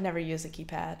 I'd never used a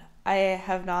keypad. I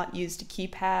have not used a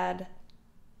keypad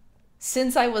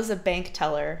since I was a bank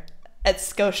teller at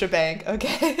Scotiabank,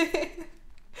 okay?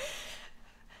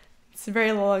 It's a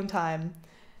very long time.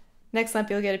 Next month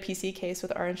you'll get a PC case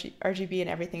with RGB and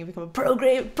everything and become a pro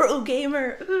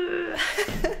gamer.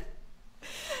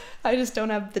 I just don't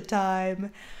have the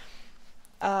time.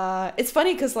 It's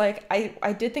funny because like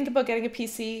I did think about getting a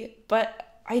PC,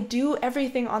 but I do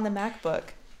everything on the MacBook,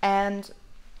 and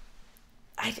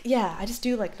I just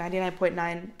do like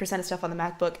 99.9% of stuff on the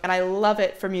MacBook, and I love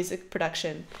it for music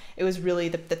production. It was really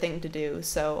the thing to do,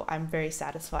 so I'm very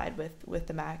satisfied with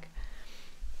the Mac.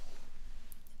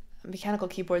 Mechanical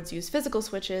keyboards use physical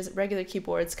switches. Regular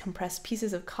keyboards compress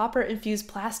pieces of copper-infused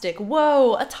plastic.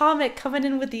 Whoa, Atomic coming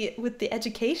in with the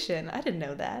education. I didn't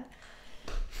know that.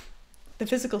 The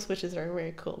physical switches are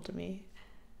very cool to me.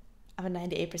 I have a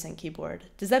 98% keyboard.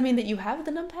 Does that mean that you have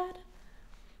the numpad?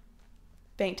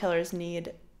 Bank tellers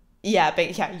need, you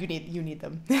need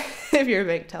them if you're a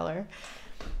bank teller.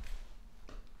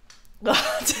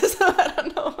 I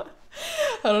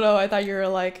don't know. I thought you were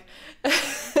like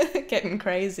getting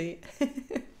crazy.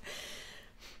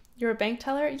 You're a bank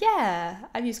teller? Yeah,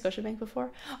 I've used Scotiabank before.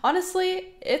 Honestly,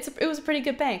 it was a pretty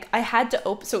good bank. I had to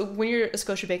open, so when you're a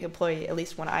Scotiabank employee, at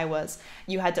least when I was,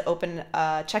 you had to open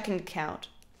a checking account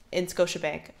in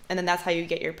Scotiabank, and then that's how you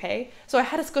get your pay. So I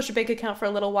had a Scotiabank account for a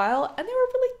little while, and they were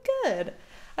really good.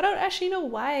 I don't actually know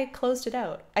why I closed it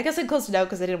out. I guess I closed it out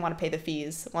because I didn't want to pay the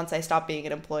fees once I stopped being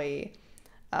an employee.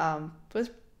 It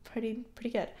was pretty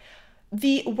good.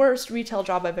 The worst retail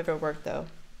job I've ever worked, though.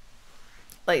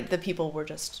 Like, the people were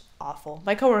just awful.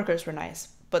 My coworkers were nice,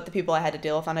 but the people I had to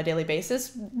deal with on a daily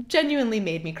basis genuinely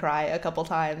made me cry a couple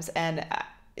times, and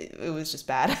it was just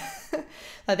bad.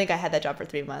 I think I had that job for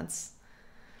 3 months.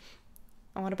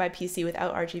 I want to buy a PC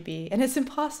without RGB, and it's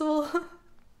impossible.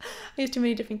 I use too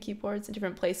many different keyboards in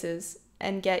different places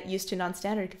and get used to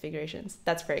non-standard configurations.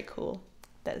 That's very cool.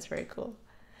 That is very cool.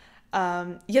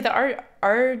 Yeah, the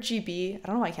RGB, I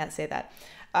don't know why I can't say that.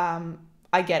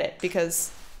 I get it,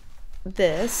 because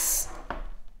this,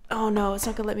 oh no, it's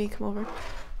not gonna let me come over.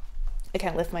 I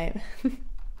can't lift my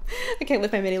I can't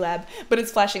lift my mini lab, but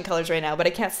it's flashing colors right now, but I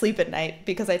can't sleep at night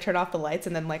because I turn off the lights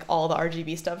and then like all the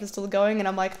RGB stuff is still going, and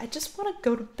I'm like, I just want to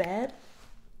go to bed.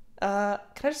 Can I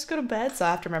just go to bed? So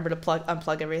I have to remember to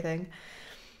unplug everything.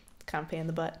 Kind of pain in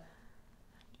the butt.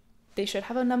 They should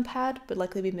have a numpad, but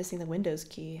likely be missing the Windows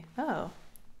key. Oh.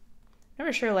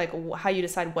 Never sure like how you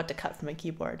decide what to cut from a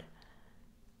keyboard.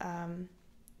 I'm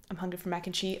hungry for mac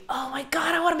and cheese. Oh my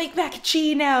god, I want to make mac and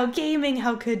cheese now. Gaming,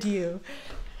 how could you?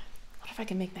 What if I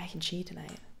can make mac and cheese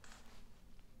tonight?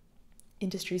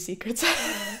 Industry secrets.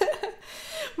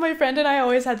 My friend and I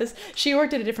always had this. She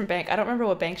worked at a different bank. I don't remember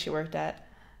what bank she worked at.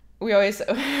 We always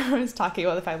was talking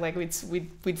about the fact like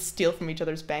we'd steal from each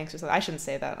other's banks or something. I shouldn't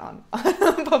say that on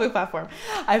a public platform.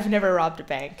 I've never robbed a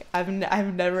bank. I've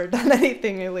never done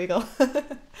anything illegal.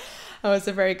 I was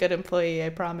a very good employee, I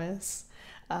promise.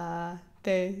 I've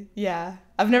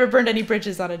never burned any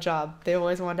bridges on a job. They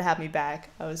always wanted to have me back.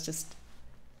 I was just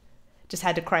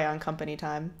had to cry on company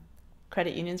time.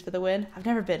 Credit unions for the win. I've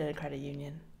never been in a credit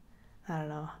union. I don't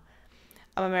know.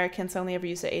 I'm American, so I only ever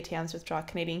use the ATMs to withdraw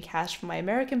Canadian cash from my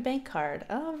American bank card.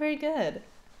 Oh, very good.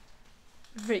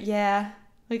 Yeah,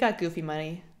 we got goofy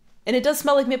money. And it does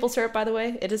smell like maple syrup, by the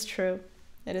way. It is true.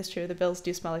 It is true. The bills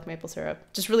do smell like maple syrup.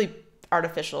 Just really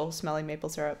artificial smelling maple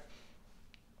syrup.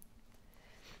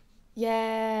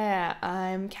 Yeah,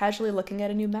 I'm casually looking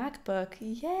at a new MacBook.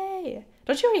 Yay.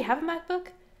 Don't you already have a MacBook?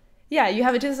 Yeah, you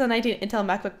have a 2019 Intel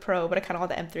MacBook Pro, but I kind of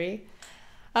want the M3.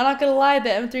 I'm not gonna lie, the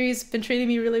M3's been treating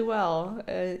me really well.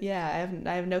 Yeah,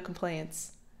 I have no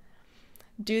complaints.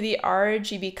 Do the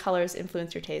RGB colors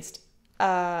influence your taste?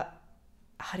 How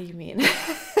do you mean?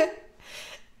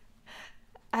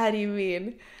 How do you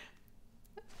mean?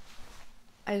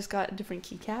 I just got different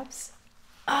keycaps.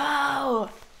 Oh!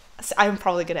 So I'm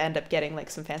probably gonna end up getting like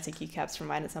some fancy keycaps for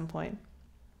mine at some point.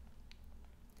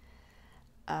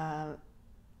 I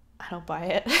don't buy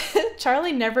it.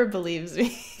 Charlie never believes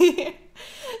me.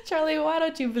 Charlie, why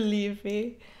don't you believe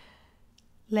me?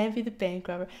 Lampy the bank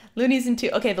robber. Loonies and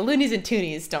okay, the loonies and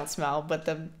toonies don't smell, but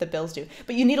the bills do.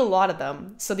 But you need a lot of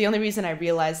them. So the only reason I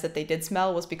realized that they did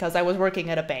smell was because I was working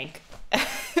at a bank.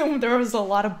 There was a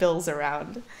lot of bills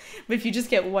around. But if you just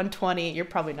get 120, you're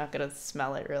probably not gonna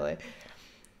smell it really.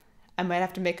 I might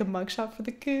have to make a mugshot for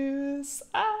the goose.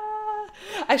 Ah!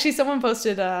 Actually, someone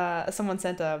posted, someone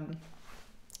sent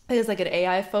it was like an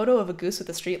AI photo of a goose with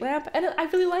a street lamp, and I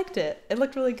really liked it. It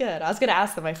looked really good. I was gonna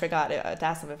ask them, I forgot to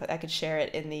ask them if I could share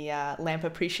it in the lamp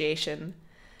appreciation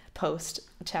post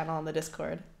channel on the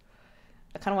Discord.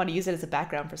 I kind of want to use it as a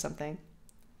background for something.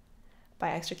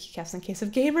 Buy extra keycaps in case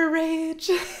of gamer rage.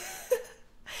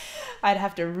 I'd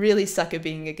have to really suck at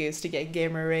being a goose to get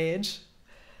gamer rage.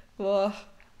 Ugh.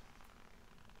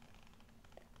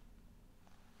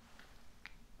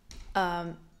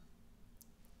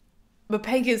 But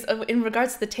Peg is, in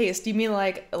regards to the taste, do you mean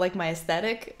like my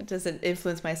aesthetic? Does it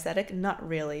influence my aesthetic? Not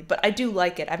really, but I do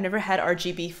like it. I've never had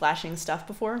RGB flashing stuff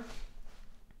before,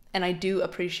 and I do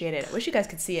appreciate it. I wish you guys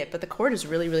could see it, but the cord is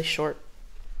really, really short.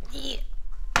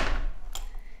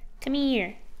 Come here.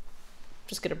 I'm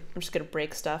just gonna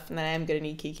break stuff, and then I am gonna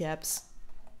need keycaps.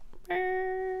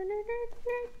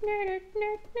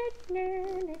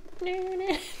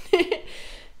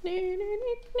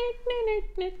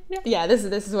 Yeah, this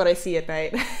is what I see at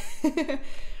night.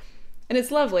 And it's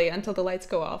lovely until the lights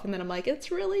go off, and then I'm like,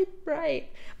 it's really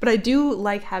bright. But I do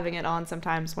like having it on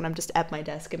sometimes when I'm just at my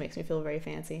desk. It makes me feel very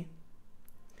fancy.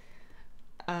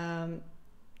 The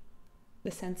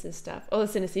senses stuff. Oh,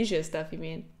 the synesthesia stuff, you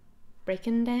mean?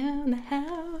 Breaking down the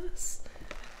house.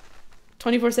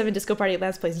 24/7 disco party at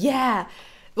Lance Place. Yeah!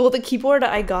 Well, the keyboard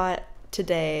I got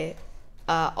today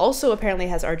also apparently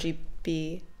has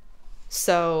RGB.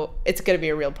 So it's going to be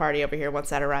a real party over here once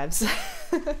that arrives.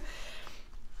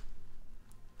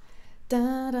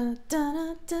 Da, da, da,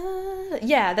 da, da.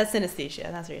 Yeah, that's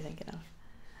synesthesia. That's what you're thinking of.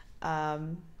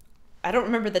 I don't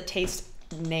remember the taste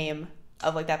name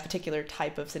of like that particular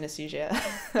type of synesthesia.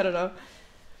 I don't know.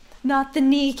 Not the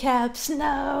kneecaps,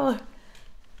 no.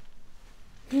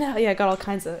 No, yeah, got all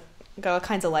kinds of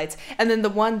lights. And then the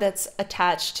one that's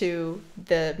attached to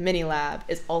the mini lab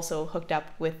is also hooked up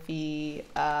with the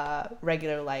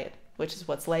regular light, which is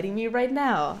what's lighting me right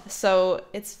now. So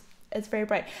it's very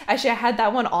bright. Actually, I had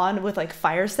that one on with like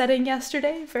fire setting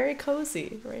yesterday. Very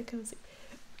cozy, very cozy.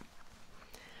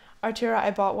 Artura, I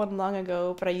bought one long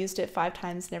ago, but I used it 5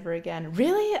 times, never again.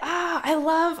 Really? I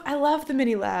love the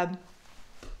mini lab.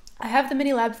 I have the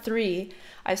mini lab 3.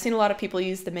 I've seen a lot of people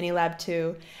use the mini lab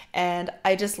 2, and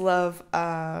I just love,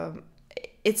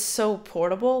 it's so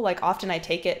portable. Like often I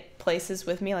take it places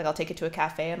with me, like I'll take it to a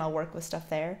cafe and I'll work with stuff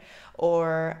there.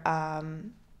 Or,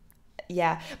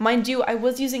 yeah, mind you, I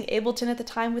was using Ableton at the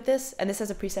time with this, and this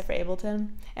has a preset for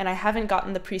Ableton, and I haven't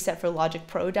gotten the preset for Logic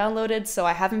Pro downloaded, so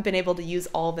I haven't been able to use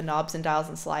all the knobs and dials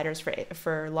and sliders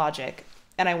for Logic,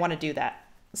 and I want to do that,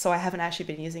 so I haven't actually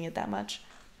been using it that much.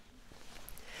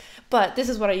 But this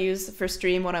is what I use for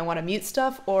stream when I want to mute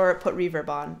stuff or put reverb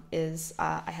on, is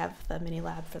I have the mini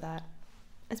lab for that.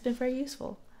 It's been very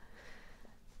useful.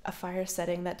 A fire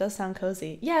setting, that does sound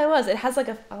cozy. Yeah, it was. It has like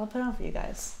I'll put it on for you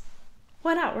guys.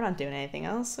 Why not? We're not doing anything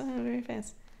else. Very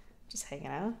fancy. Just hanging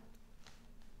out.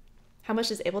 How much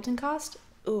does Ableton cost?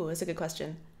 Ooh, that's a good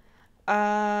question.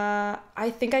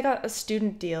 I think I got a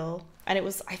student deal, and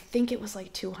I think it was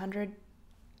like $200.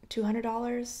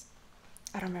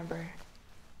 I don't remember.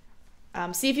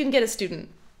 See if you can get a student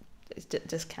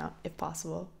discount if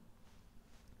possible.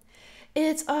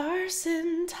 It's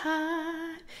arson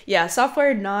time. Yeah,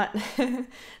 software not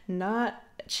not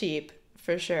cheap.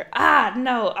 For sure.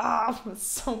 No. Oh, it's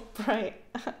so bright.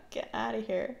 Get out of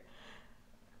here.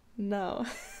 No.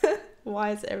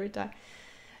 Why is it every time?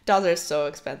 Dolls are so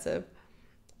expensive.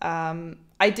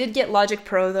 I did get Logic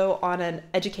Pro, though, on an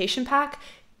education pack.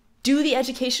 Do the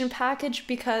education package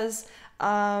because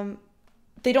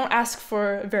they don't ask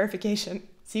for verification.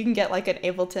 So you can get like an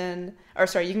Ableton,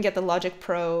 you can get the Logic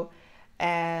Pro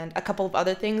and a couple of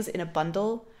other things in a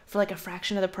bundle for like a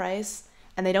fraction of the price.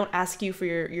 And they don't ask you for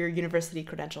your university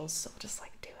credentials, so just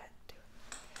like do it.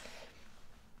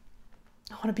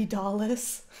 I want to be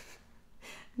dollless.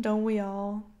 Don't we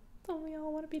all? Don't we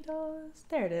all want to be dollless?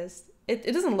 There it is.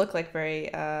 It doesn't look like very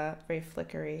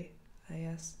flickery, I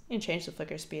guess. You can change the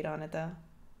flicker speed on it though.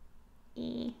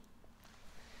 The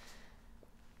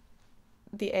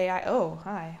AI. Oh,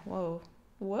 hi. Whoa.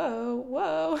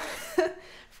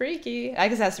 Freaky. I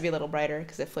guess it has to be a little brighter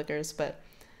because it flickers, but.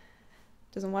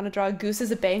 Doesn't want to draw a goose as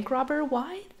a bank robber?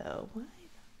 Why though? Why?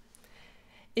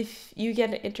 If you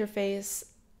get an interface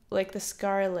like the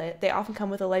Scarlet, they often come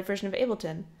with a light version of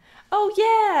Ableton. Oh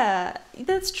yeah,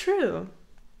 that's true.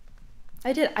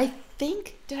 I did.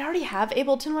 Did I already have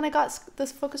Ableton when I got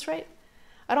this Focusrite?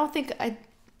 I don't think I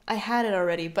had it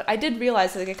already, but I did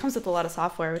realize that it comes with a lot of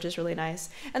software, which is really nice.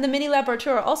 And the Mini Lab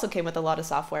Artura also came with a lot of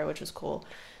software, which was cool.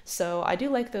 So I do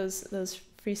like those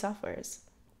free softwares.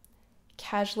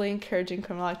 Casually encouraging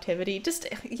criminal activity. Just,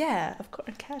 yeah, of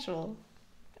course, casual.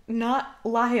 Not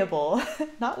liable.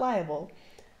 Not liable.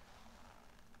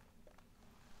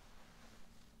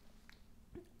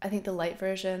 I think the light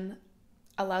version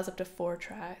allows up to 4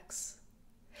 tracks.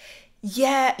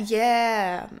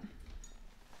 Yeah.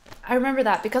 I remember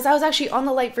that because I was actually on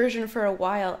the light version for a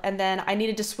while, and then I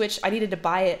needed to switch. I needed to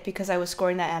buy it because I was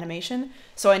scoring that animation.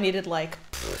 So I needed like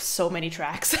so many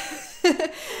tracks.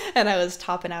 And I was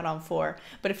topping out on 4.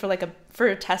 But for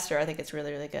a tester, I think it's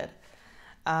really, really good.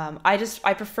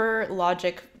 I prefer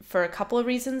Logic for a couple of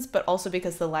reasons, but also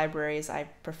because I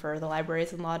prefer the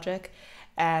libraries in Logic,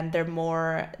 and they're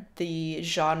more the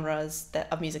genres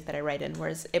of music that I write in,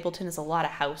 whereas Ableton is a lot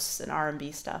of house and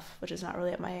R&B stuff, which is not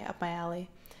really up my alley.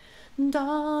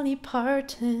 Dolly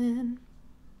Parton.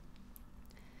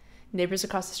 Neighbors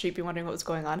across the street be wondering what was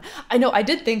going on. I know, I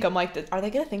did think, I'm like, are they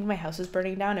gonna think my house is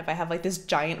burning down if I have like this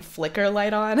giant flicker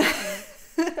light on?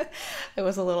 I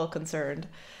was a little concerned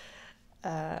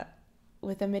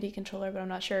with a MIDI controller, but I'm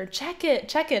not sure. Check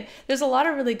it. There's a lot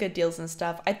of really good deals and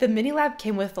stuff. The mini lab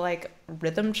came with like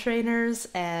rhythm trainers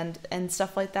and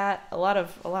stuff like that. A lot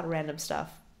of random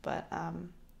stuff, but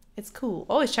it's cool.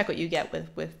 Always check what you get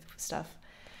with stuff.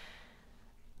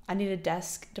 I need a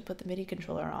desk to put the MIDI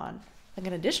controller on. Like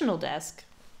an additional desk.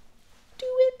 Do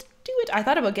it. I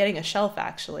thought about getting a shelf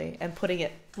actually and putting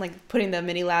the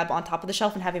mini lab on top of the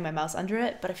shelf and having my mouse under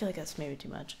it, but I feel like that's maybe too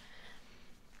much.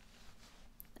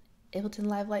 Ableton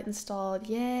Live Light installed.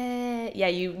 Yay. Yeah,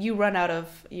 you run out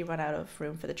of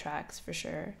room for the tracks for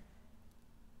sure.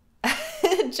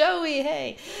 Joey,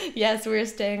 hey. Yes, we're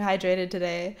staying hydrated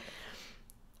today.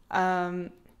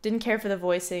 Didn't care for the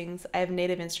voicings. I have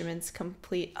native instruments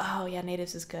complete. Oh yeah,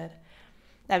 natives is good.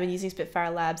 I've been using Spitfire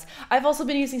Labs. I've also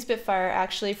been using Spitfire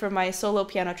actually for my solo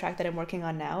piano track that I'm working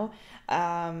on now.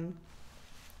 I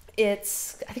think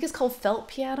it's called Felt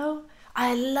Piano.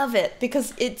 I love it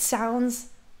because it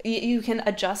sounds, you can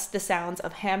adjust the sounds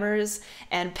of hammers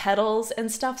and pedals and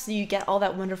stuff, so you get all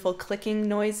that wonderful clicking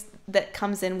noise that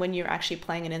comes in when you're actually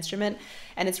playing an instrument,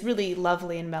 and it's really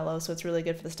lovely and mellow, so it's really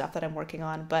good for the stuff that I'm working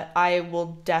on. But I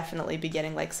will definitely be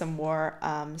getting like some more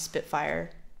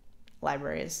Spitfire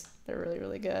libraries. They're really,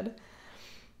 really good.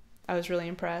 I was really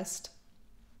impressed.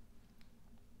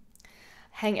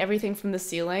 Hang everything from the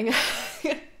ceiling.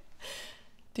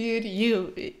 Dude,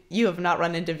 you have not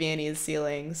run into Viennese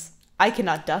ceilings. I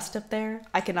cannot dust up there.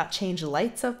 I cannot change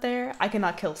lights up there. I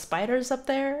cannot kill spiders up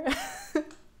there. It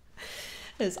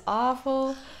is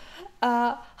awful.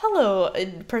 Hello, a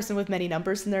person with many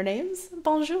numbers in their names.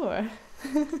 Bonjour.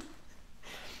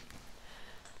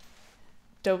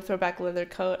 Dope throwback leather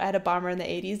coat. I had a bomber in the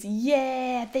 80s.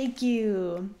 Yeah, thank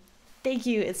you.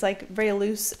 It's like very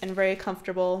loose and very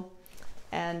comfortable.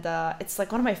 And it's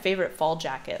like one of my favorite fall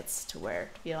jackets to wear,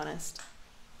 to be honest.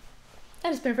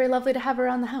 And it's been very lovely to have her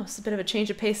around the house. A bit of a change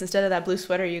of pace instead of that blue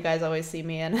sweater you guys always see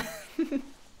me in.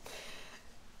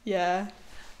 Yeah.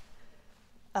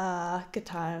 Good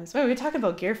times. Wait, we've been talking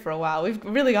about gear for a while. We've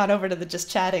really gone over to the just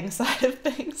chatting side of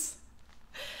things.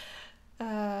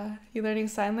 You learning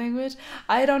sign language?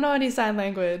 I don't know any sign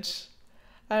language.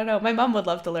 I don't know. My mom would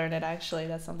love to learn it, actually.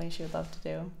 That's something she would love to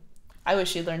do. I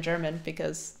wish she'd learn German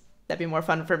because that'd be more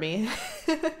fun for me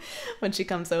when she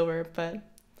comes over, but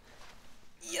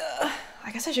yeah,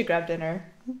 I guess I should grab dinner.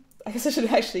 I guess I should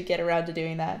actually get around to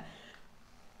doing that.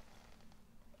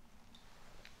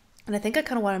 And I think I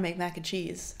kind of want to make mac and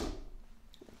cheese.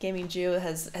 Gaming Jew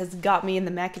has got me in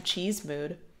the mac and cheese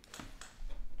mood.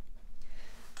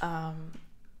 I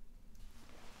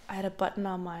had a button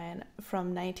on mine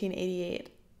from 1988,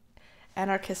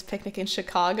 Anarchist Picnic in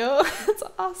Chicago. That's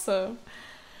awesome.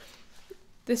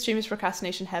 This stream is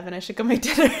procrastination heaven. I should go make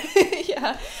dinner.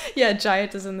 Yeah.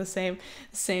 Giant is in the same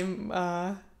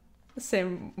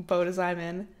boat as I'm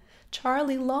in.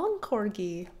 Charlie, long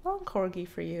corgi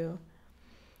for you.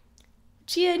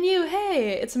 GNU,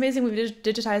 hey! It's amazing we've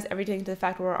digitized everything to the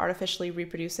fact where we're artificially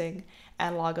reproducing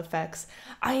analog effects.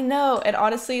 I know, and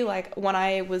honestly, like when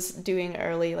I was doing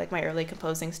my early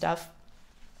composing stuff,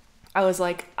 I was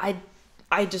like,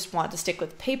 I just want to stick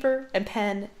with paper and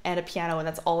pen and a piano, and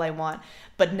that's all I want.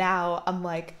 But now I'm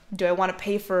like, do I want to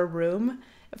pay for a room,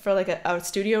 for like a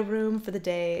studio room for the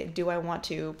day? Do I want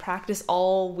to practice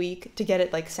all week to get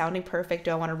it like sounding perfect?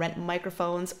 Do I want to rent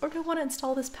microphones, or do I want to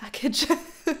install this package?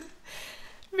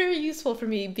 Very useful for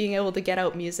me being able to get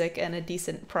out music at a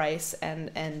decent price and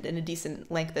in a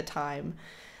decent length of time,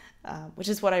 which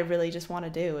is what I really just want to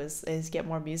do is get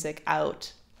more music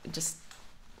out. Just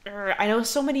I know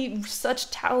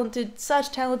such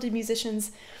talented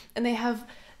musicians, and they have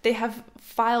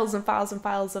files and files and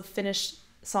files of finished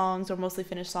songs, or mostly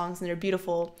finished songs, and they're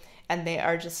beautiful, and they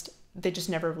just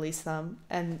never release them,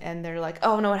 and they're like,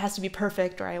 oh no, it has to be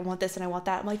perfect, or I want this and I want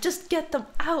that. I'm like, just get them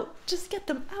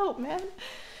out, man.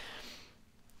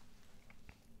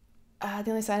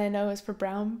 The only sign I know is for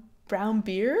brown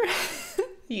beer.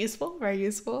 Useful, very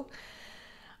useful.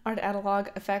 Aren't analog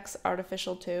effects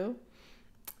artificial too?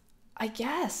 I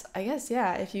guess,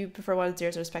 yeah, if you prefer ones,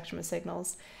 zeros, or spectrum of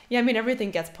signals. Yeah, I mean, everything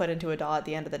gets put into a DAW at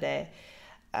the end of the day.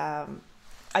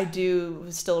 I do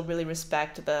still really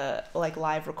respect the like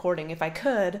live recording. If I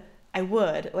could, I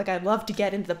would. Like, I'd love to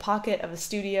get into the pocket of a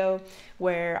studio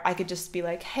where I could just be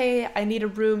like, hey, I need a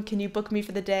room, can you book me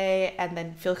for the day? And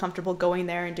then feel comfortable going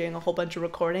there and doing a whole bunch of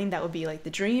recording. That would be like the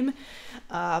dream.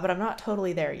 But I'm not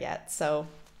totally there yet. So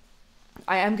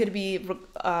I am going to be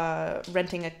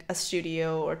renting a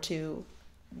studio or two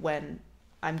when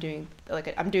I'm doing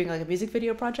like a music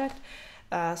video project,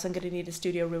 so I'm gonna need a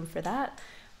studio room for that.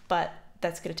 But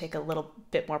that's gonna take a little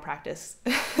bit more practice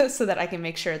so that I can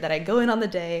make sure that I go in on the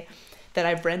day that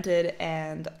I've rented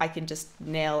and I can just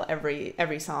nail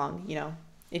every song. You know,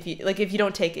 if you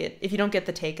don't get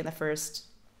the take in the first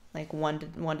like one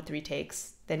to three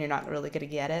takes, then you're not really gonna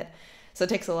get it. So it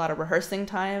takes a lot of rehearsing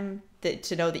time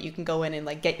to know that you can go in and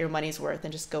like get your money's worth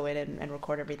and just go in and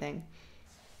record everything.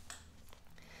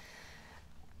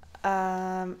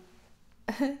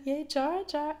 Yay, Jar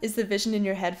Jar. Is the vision in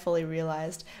your head fully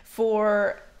realized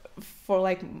for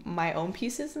like my own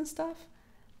pieces and stuff?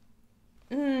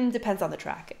 Depends on the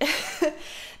track.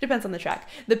 Depends on the track.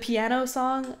 The piano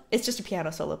song, it's just a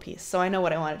piano solo piece, so I know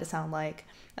what I want it to sound like.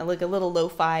 And like a little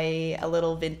lo-fi, a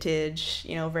little vintage,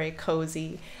 you know, very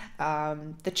cozy.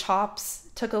 The chops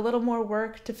took a little more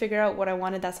work to figure out what I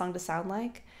wanted that song to sound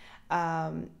like.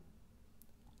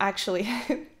 Actually,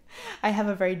 I have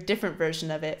a very different version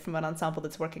of it from an ensemble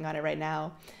that's working on it right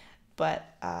now, but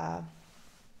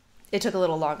it took a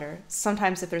little longer.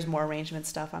 Sometimes if there's more arrangement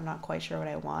stuff, I'm not quite sure what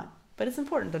I want, but it's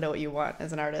important to know what you want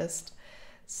as an artist.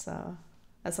 So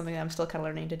that's something that I'm still kind of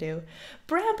learning to do.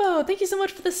 Brambo, thank you so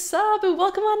much for the sub and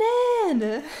welcome on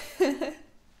in.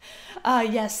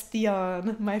 Yes,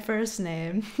 Theon, my first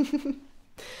name.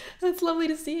 It's lovely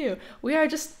to see you. We are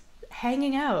just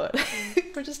hanging out.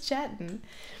 We're just chatting.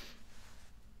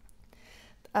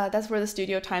 That's where the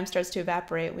studio time starts to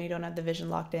evaporate when you don't have the vision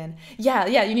locked in.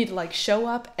 Yeah, you need to like show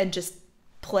up and just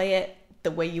play it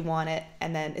the way you want it,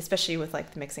 and then especially with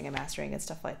like the mixing and mastering and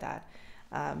stuff like that.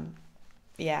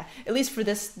 Yeah, at least for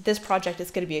this project,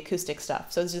 it's going to be acoustic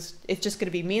stuff. So it's just going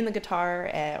to be me and the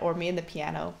guitar or me and the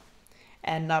piano,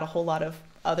 and not a whole lot of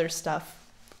other stuff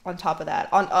on top of that.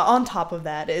 On top of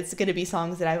that, it's going to be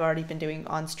songs that I've already been doing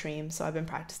on stream, so I've been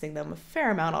practicing them a fair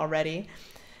amount already.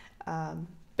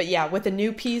 But yeah, with a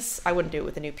new piece, I wouldn't do it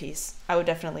with a new piece. I would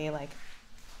definitely like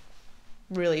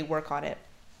really work on it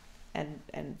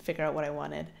and figure out what I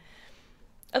wanted.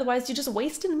 Otherwise, you're just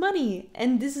wasting money,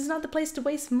 and this is not the place to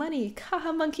waste money.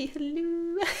 Kaha monkey,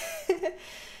 hello.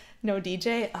 No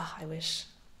DJ? Oh, I wish.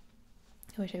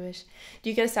 Do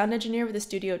you get a sound engineer with the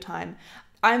studio time?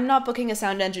 I'm not booking a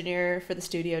sound engineer for the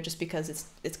studio just because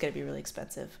it's going to be really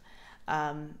expensive.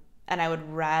 And I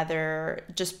would rather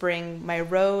just bring my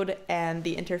Rode and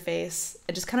the interface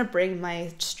and just kind of bring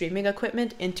my streaming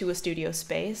equipment into a studio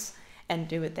space and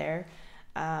do it there.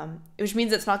 Which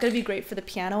means it's not going to be great for the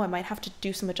piano. I might have to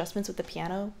do some adjustments with the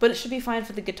piano, but it should be fine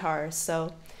for the guitars.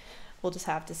 So we'll just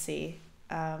have to see.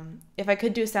 If I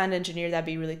could do a sound engineer, that'd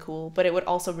be really cool, but it would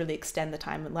also really extend the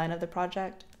timeline of the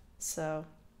project. So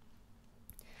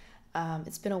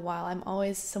it's been a while. I'm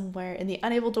always somewhere in the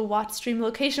unable to watch stream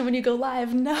location when you go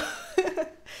live. No.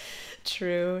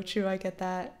 True, I get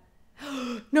that.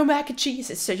 No mac and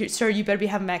cheese. Sir, you better be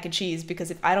having mac and cheese, because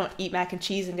if I don't eat mac and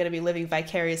cheese, I'm going to be living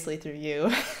vicariously through you.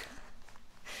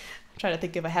 I'm trying to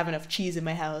think if I have enough cheese in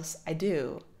my house. I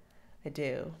do.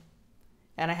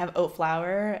 And I have oat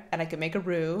flour, and I could make a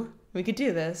roux. We could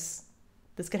do this.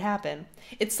 This could happen.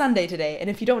 It's Sunday today, and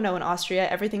if you don't know, in Austria,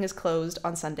 everything is closed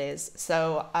on Sundays.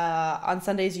 So on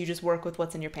Sundays, you just work with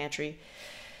what's in your pantry.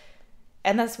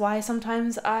 And that's why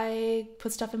sometimes I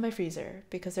put stuff in my freezer,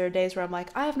 because there are days where I'm like,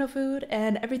 I have no food,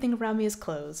 and everything around me is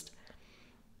closed.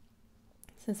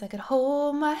 Since I could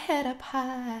hold my head up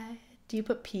high. Do you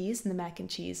put peas in the mac and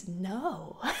cheese?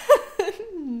 No.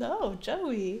 No,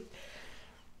 Joey.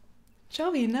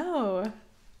 Joey, no.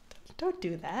 Don't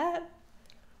do that.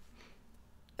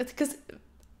 It's because...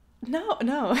 No.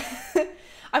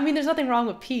 I mean, there's nothing wrong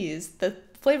with peas. The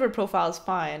flavor profile is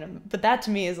fine, but that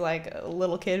to me is like a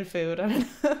little kid food. I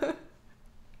don't know.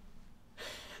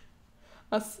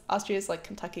 Austria is like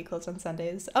Kentucky closed on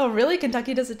Sundays. Oh, really?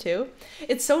 Kentucky does it too?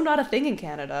 It's so not a thing in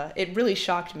Canada. It really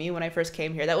shocked me when I first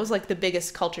came here. That was like the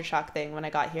biggest culture shock thing when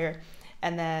I got here.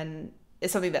 And then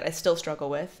it's something that I still struggle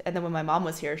with. And then when my mom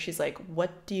was here, she's like,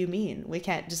 what do you mean? We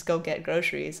can't just go get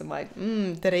groceries. I'm like,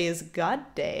 today is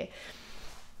God Day.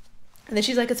 And then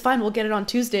she's like, it's fine, we'll get it on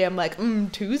Tuesday. I'm like,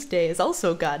 Tuesday is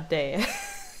also God Day.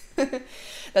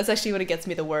 That's actually when it gets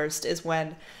me the worst, is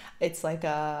when it's like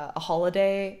a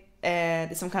holiday, and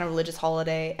it's some kind of religious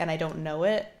holiday, and I don't know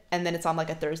it, and then it's on like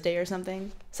a Thursday or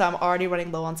something. So I'm already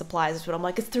running low on supplies, but I'm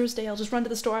like, it's Thursday, I'll just run to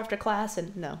the store after class,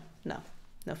 and no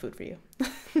food for you.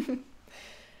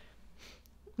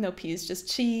 No peas,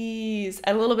 just cheese,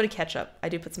 and a little bit of ketchup. I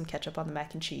do put some ketchup on the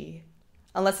mac and cheese,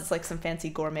 unless it's like some fancy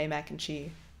gourmet mac and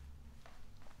cheese.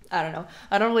 I don't know.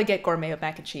 I don't really get gourmet with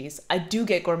mac and cheese. I do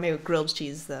get gourmet with grilled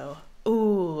cheese, though.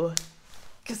 Ooh,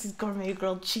 because it's gourmet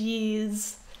grilled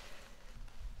cheese.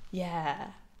 Yeah.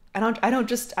 I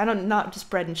don't not just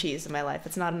bread and cheese in my life.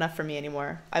 It's not enough for me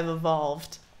anymore. I've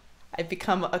evolved. I've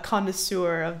become a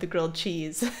connoisseur of the grilled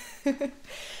cheese.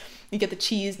 You get the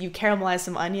cheese, you caramelize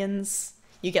some onions,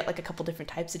 you get like a couple different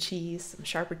types of cheese, some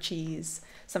sharper cheese.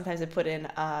 Sometimes I put in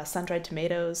sun-dried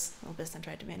tomatoes, a little bit of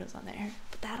sun-dried tomatoes on there.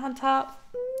 Put that on top,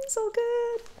 so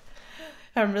good.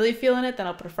 If I'm really feeling it, then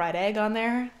I'll put a fried egg on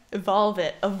there. Evolve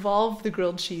it, evolve the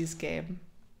grilled cheese game.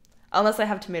 Unless I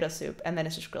have tomato soup, and then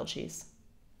it's just grilled cheese.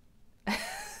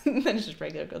 Then it's just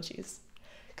regular grilled cheese,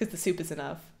 because the soup is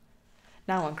enough.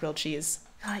 Now I want grilled cheese.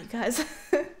 Ah, you guys.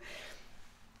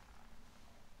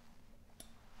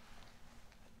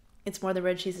 It's more the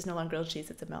red cheese is no longer grilled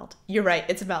cheese, it's a melt. You're right,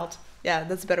 it's a melt. Yeah,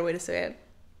 that's a better way to say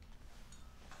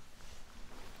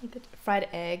it. Fried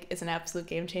egg is an absolute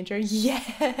game changer.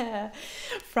 Yeah!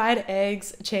 Fried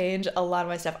eggs change a lot of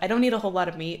my stuff. I don't eat a whole lot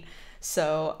of meat,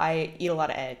 so I eat a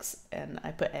lot of eggs, and I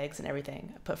put eggs in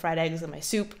everything. I put fried eggs in my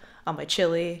soup, on my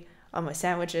chili, on my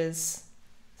sandwiches.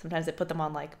 Sometimes I put them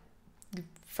on like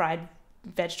fried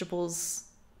vegetables,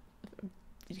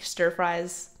 stir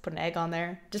fries, put an egg on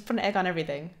there. Just put an egg on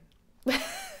everything.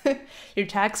 Your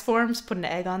tax forms, put an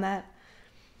egg on that.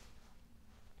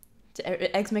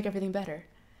 Eggs make everything better.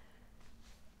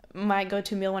 My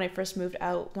go-to meal when I first moved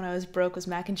out when I was broke was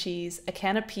mac and cheese, a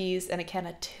can of peas, and a can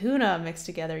of tuna mixed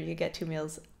together. You get 2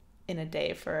 meals in a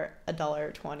day for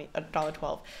 $1.20,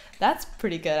 $1.12. That's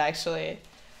pretty good, actually.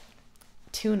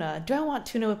 Tuna. Do I want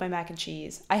tuna with my mac and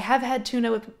cheese? I have had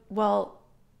tuna with, well,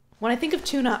 when I think of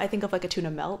tuna, I think of like a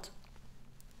tuna melt.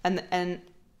 And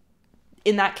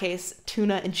in that case,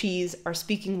 tuna and cheese are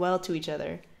speaking well to each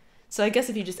other. So I guess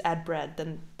if you just add bread,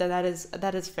 then that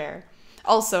is fair.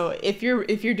 Also, if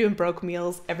you're doing broke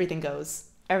meals, everything goes.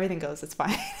 Everything goes. It's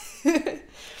fine. I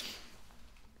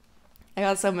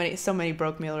got so many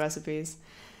broke meal recipes.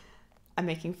 I'm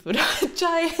making food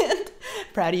Giant.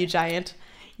 Proud of you, Giant.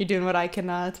 You're doing what I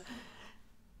cannot.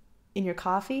 In your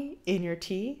coffee, in your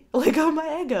tea, Lego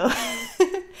my ego.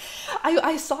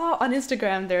 I saw on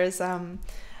Instagram there's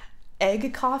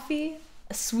egg coffee,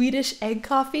 a Swedish egg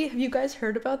coffee. Have you guys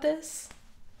heard about this?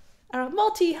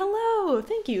 Malty, hello.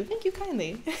 Thank you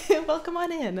kindly. Welcome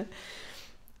on in.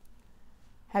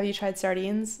 Have you tried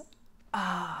sardines?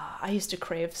 I used to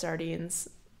crave sardines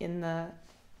in the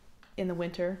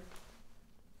winter.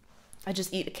 I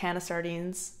just eat a can of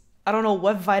sardines. I don't know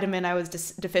what vitamin I was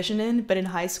deficient in, but in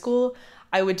high school,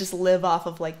 I would just live off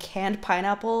of like canned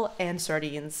pineapple and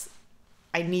sardines.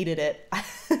 I needed it.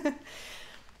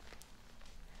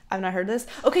 I've not heard this.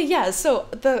 Okay, yeah, so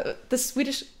the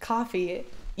Swedish coffee,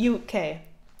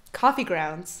 coffee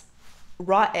grounds,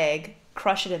 raw egg,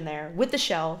 crush it in there with the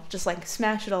shell, just like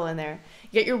smash it all in there.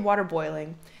 Get your water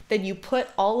boiling. Then you put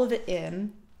all of it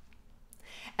in,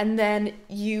 and then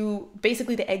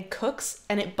basically the egg cooks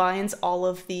and it binds all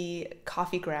of the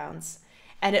coffee grounds.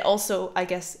 And it also, I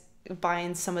guess,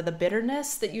 binds some of the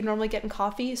bitterness that you normally get in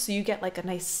coffee. So you get like a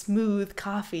nice smooth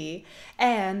coffee,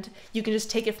 and you can just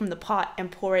take it from the pot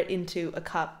and pour it into a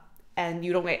cup, and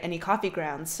you don't get any coffee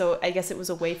grounds. So I guess it was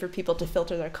a way for people to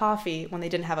filter their coffee when they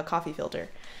didn't have a coffee filter.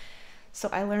 So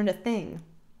I learned a thing.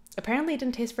 Apparently it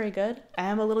didn't taste very good. I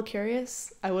am a little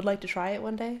curious. I would like to try it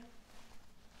one day.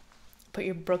 Put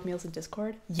your broke meals in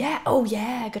Discord. Yeah, oh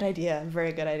yeah, good idea.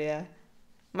 Very good idea.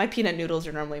 My peanut noodles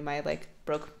are normally my like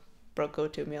broke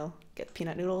go-to meal. Get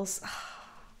peanut noodles.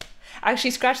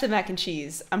 Actually, scratch the mac and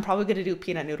cheese. I'm probably gonna do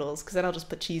peanut noodles because then I'll just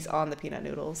put cheese on the peanut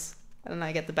noodles, and then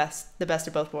I get the best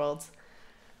of both worlds.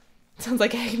 Sounds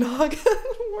like eggnog.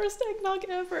 Worst eggnog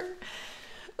ever.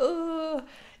 Ugh.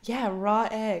 Yeah, raw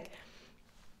egg.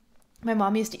 My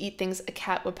mom used to eat things a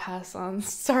cat would pass on.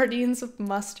 Sardines with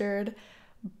mustard.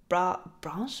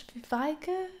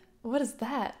 Braunschweige? What is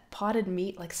that? Potted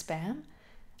meat like Spam?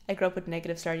 I grew up with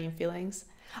negative sardine feelings.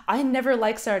 I never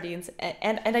like sardines,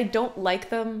 and I don't like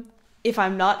them if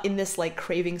I'm not in this like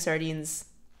craving sardines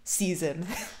season.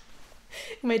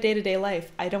 In my day-to-day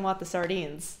life, I don't want the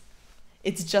sardines.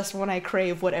 It's just when I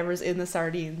crave whatever's in the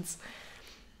sardines.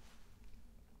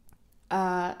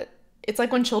 It's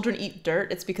like when children eat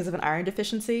dirt, it's because of an iron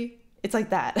deficiency. It's like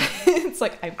that. It's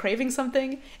like I'm craving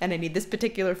something and I need this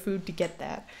particular food to get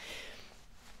that.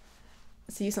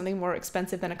 So use something more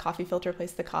expensive than a coffee filter,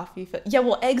 replace the coffee yeah,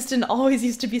 well, eggs didn't always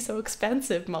used to be so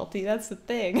expensive, Malty. That's the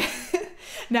thing.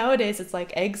 Nowadays, it's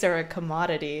like eggs are a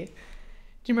commodity. Do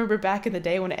you remember back in the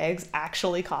day when eggs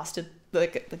actually costed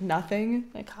like nothing?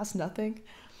 It cost nothing.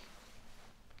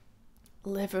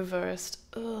 Liverwurst.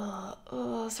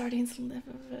 Ugh, sardines and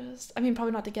liverwurst. I mean,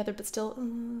 probably not together, but still.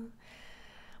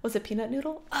 Was it peanut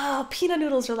noodle? Oh, peanut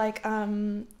noodles are like,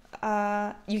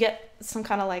 you get some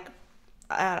kind of like,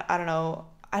 I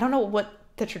don't know what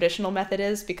the traditional method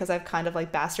is, because I've kind of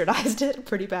like bastardized it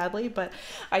pretty badly, but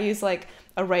I use like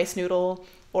a rice noodle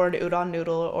or an udon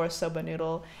noodle or a soba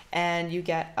noodle, and you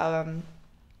get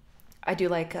I do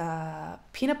like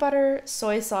peanut butter,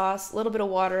 soy sauce, a little bit of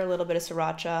water, a little bit of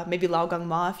sriracha, maybe lao gang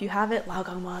ma if you have it. Lao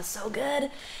gang ma is so good.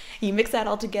 You mix that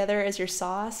all together as your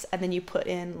sauce, and then you put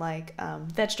in like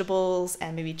vegetables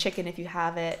and maybe chicken if you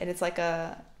have it, and it's like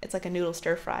a noodle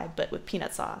stir fry but with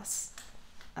peanut sauce.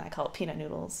 I call it peanut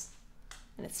noodles,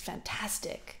 and it's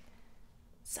fantastic.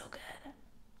 So good.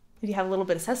 If you have a little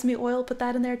bit of sesame oil, put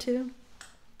that in there too.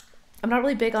 I'm not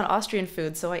really big on Austrian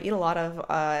food, so I eat a lot of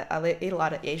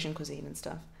Asian cuisine and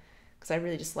stuff, because I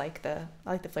really just like the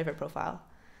flavor profile.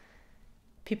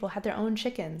 People had their own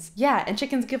chickens. Yeah, and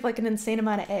chickens give like an insane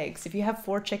amount of eggs. If you have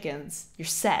 4 chickens, you're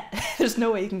set. There's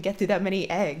no way you can get through that many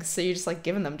eggs, so you're just like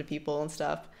giving them to people and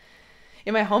stuff.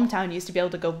 In my hometown, you used to be able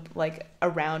to go like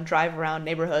drive around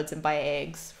neighborhoods and buy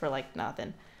eggs for like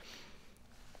nothing.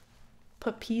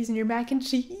 Put peas in your mac and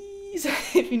cheese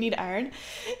if you need iron.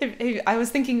 If I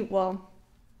was thinking, well,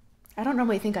 I don't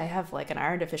normally think I have like an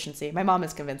iron deficiency. My mom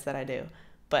is convinced that I do,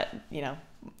 but you know,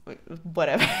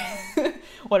 whatever.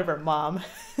 Whatever, mom.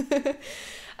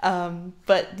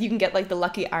 But you can get like the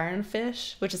lucky iron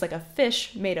fish, which is like a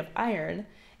fish made of iron,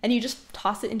 and you just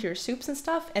toss it into your soups and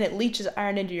stuff, and it leaches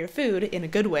iron into your food in a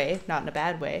good way, not in a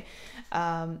bad way,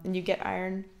 and you get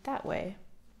iron that way.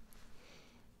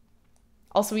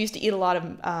 Also, we used to eat a lot of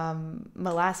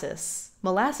molasses.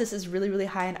 Molasses is really, really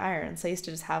high in iron, so I used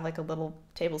to just have like a little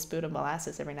tablespoon of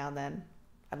molasses every now and then.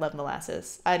 I love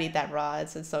molasses. I'd eat that raw.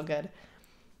 It's so good.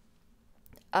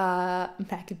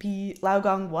 Maccabee, lao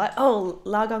gang what? Oh,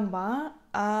 lao gang ma.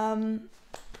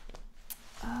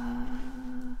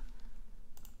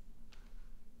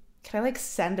 Can I like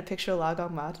send a picture of lao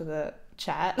gang ma to the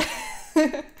chat?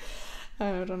 I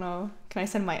don't know. Can I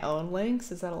send my own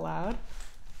links? Is that allowed?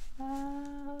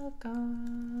 Lao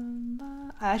gang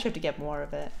ma. I actually have to get more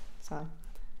of it. So,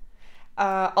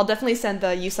 I'll definitely send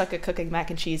the "You Suck at Cooking Mac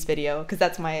and Cheese" video, because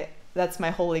that's my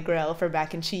holy grail for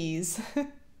mac and cheese.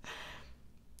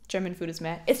 German food is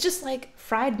meh. It's just like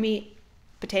fried meat,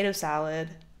 potato salad,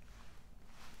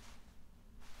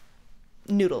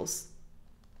 noodles.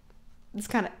 It's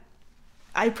kind of,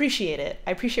 I appreciate it.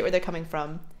 I appreciate where they're coming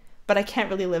from, but I can't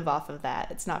really live off of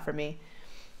that. It's not for me.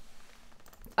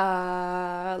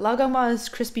 Lao gang ma is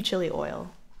crispy chili oil.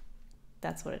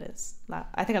 That's what it is.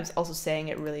 I think I'm also saying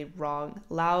it really wrong.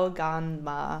 Lao gan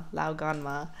ma. Lao gan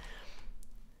ma.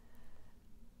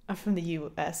 I'm from the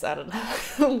US, I don't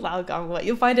know. Lao gang ma.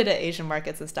 You'll find it at Asian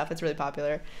markets and stuff. It's really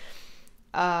popular.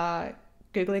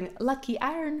 Googling lucky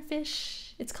iron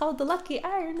fish. It's called the lucky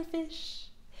iron fish.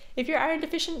 If you're iron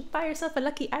deficient, buy yourself a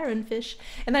lucky iron fish.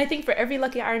 And then I think for every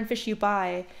lucky iron fish you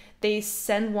buy, they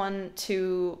send one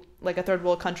to like a third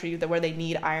world country where they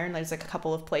need iron. There's like a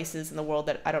couple of places in the world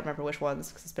that I don't remember which ones,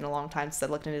 because it's been a long time since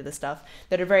I looked into this stuff,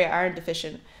 that are very iron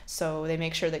deficient. So they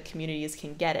make sure that communities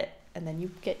can get it, and then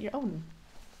you get your own.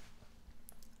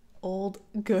 Old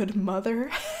good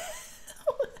mother.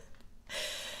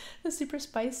 It's super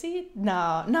spicy?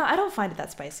 No, I don't find it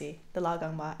that spicy. The lao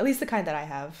gang ma, at least the kind that I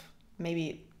have.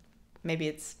 Maybe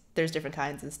there's different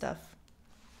kinds and stuff.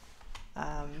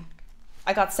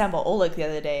 I got sambal oleg the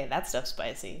other day, and that stuff's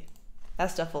spicy.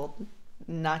 That stuff will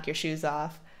knock your shoes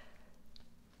off.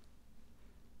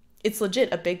 It's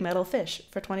legit a big metal fish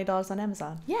for $20 on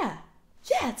Amazon. Yeah,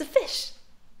 it's a fish.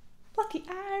 Lucky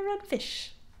iron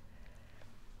fish.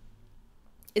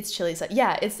 It's chili.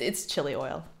 Yeah, it's chili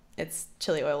oil. It's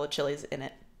chili oil with chilies in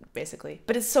it, basically.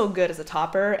 But it's so good as a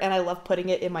topper, and I love putting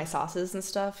it in my sauces and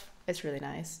stuff. It's really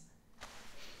nice.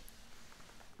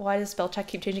 Why does spell check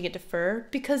keep changing it to fur?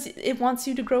 Because it wants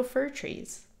you to grow fir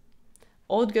trees.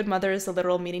 Old good mother is the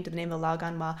literal meaning to the name of lao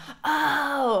gang ma.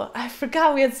 Oh, I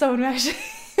forgot we had someone actually.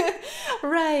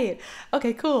 Right.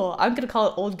 Okay, cool. I'm gonna call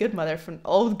it old godmother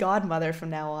from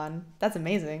now on. That's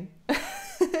amazing.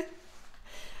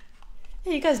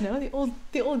 Hey, you guys know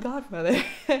the old godmother.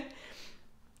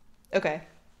 Okay.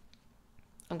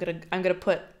 I'm gonna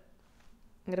put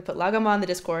lao gang ma in the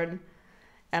Discord,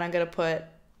 and I'm gonna put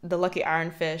the lucky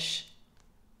iron fish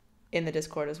in the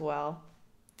Discord as well.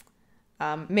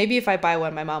 Maybe if I buy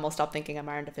one, my mom will stop thinking I'm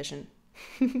iron deficient.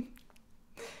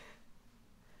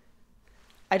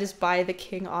 I just buy the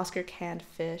King Oscar canned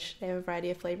fish. They have a variety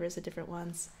of flavors of different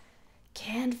ones.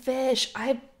 Canned fish.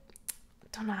 I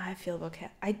don't know how I feel about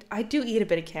I do eat a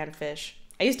bit of canned fish.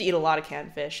 I used to eat a lot of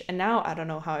canned fish, and now I don't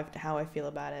know how I feel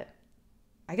about it.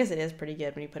 I guess it is pretty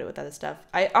good when you put it with other stuff.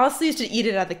 I also used to eat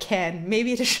it out of the can.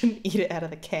 Maybe I just shouldn't eat it out of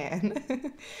the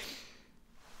can.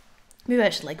 Maybe I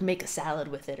should like make a salad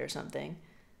with it or something.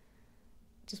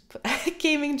 Just put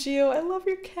gaming Geo. I love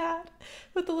your cat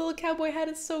with the little cowboy hat.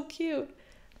 It's so cute.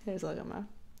 Here's a look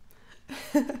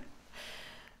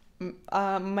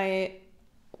at my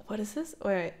what is this?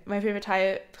 Wait, my favorite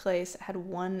Thai place had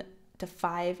 1 to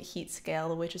 5 heat scale.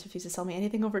 The waitress refused to sell me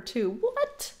anything over 2.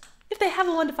 What? If they have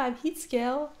a 1 to 5 heat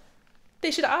scale,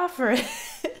 they should offer it.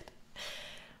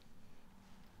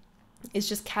 It's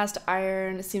just cast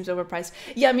iron. It seems overpriced.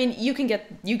 Yeah, I mean, you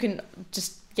can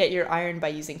just get your iron by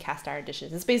using cast iron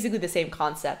dishes. It's basically the same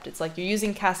concept. It's like you're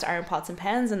using cast iron pots and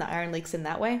pans and the iron leaks in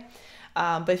that way.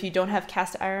 But if you don't have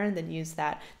cast iron, then use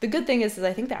that. The good thing is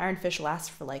I think the iron fish lasts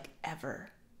for like ever.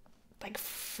 Like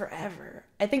forever.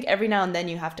 I think every now and then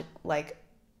you have to like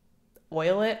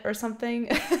oil it or something.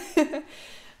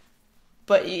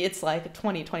 But it's like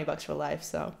 20 bucks for life,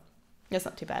 so it's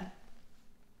not too bad.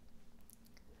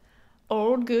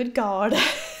 Oh, good God.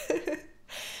 I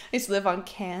used to live on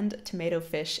canned tomato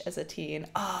fish as a teen.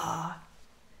 That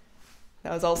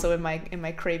was also in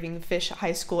my craving fish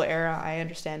high school era. I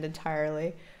understand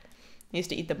entirely. I used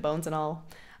to eat the bones and all.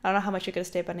 I don't know how much you're gonna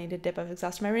stay, but I need a dip. I've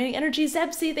exhausted my remaining energy.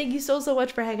 Zepsy, thank you so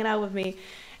much for hanging out with me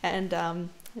and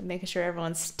making sure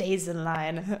everyone stays in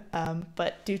line.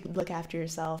 But do look after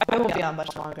yourself. I won't be on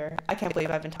much longer. I can't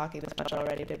believe I've been talking this much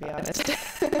already, to be honest.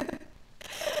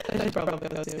 I should probably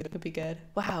go soon. It could be good.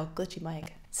 Wow, glitchy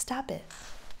mic. Stop it.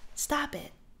 Stop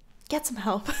it. Get some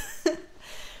help.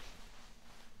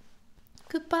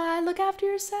 Goodbye. Look after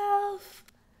yourself.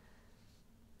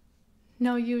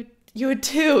 No, you would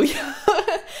too.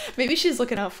 Maybe she's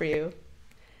looking out for you.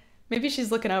 Maybe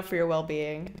she's looking out for your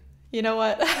well-being. You know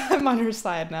what? I'm on her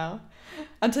side now.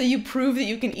 Until you prove that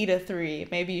you can eat a 3,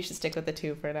 maybe you should stick with the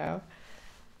 2 for now.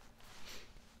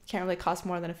 Can't really cost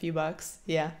more than a few bucks.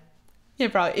 Yeah. You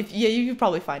could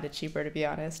probably find it cheaper, to be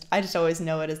honest. I just always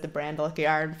know it as the brand Lucky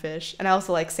Iron Fish. And I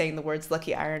also like saying the words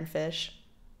Lucky Iron Fish.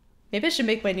 Maybe I should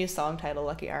make my new song title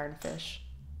Lucky Iron Fish.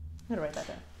 I'm gonna write that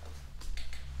down.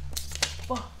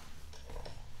 Whoa.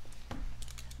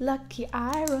 Lucky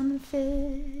Iron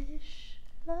Fish.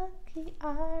 Lucky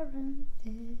Iron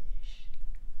Fish.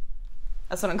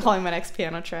 That's what I'm calling my next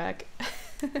piano track.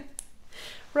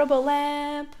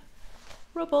 Robolamp.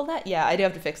 Yeah, I do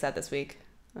have to fix that this week.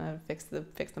 Fix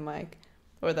the mic,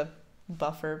 or the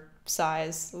buffer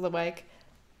size of the mic.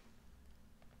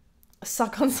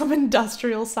 Suck on some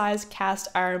industrial size cast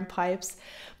iron pipes,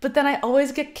 but then I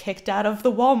always get kicked out of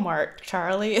the Walmart,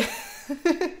 Charlie.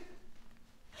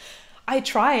 I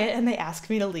try it and they ask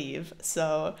me to leave,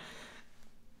 so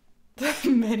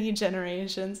many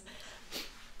generations.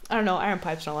 I don't know, iron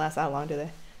pipes don't last that long, do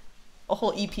they? A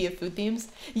whole EP of food themes?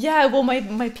 Yeah, well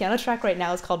my piano track right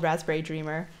now is called Raspberry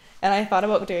Dreamer. And I thought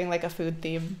about doing like a food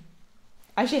theme.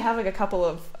 I actually have like a couple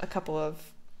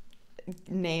of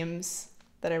names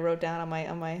that I wrote down on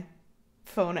my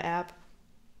phone app.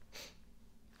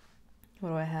 What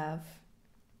do I have?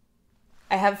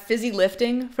 I have Fizzy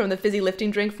Lifting from the Fizzy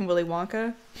Lifting drink from Willy Wonka.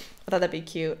 I thought that'd be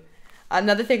cute.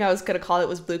 Another thing I was gonna call it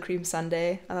was Blue Cream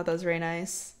Sundae. I thought that was very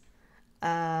nice.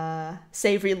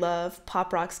 Savory Love,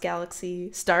 Pop Rocks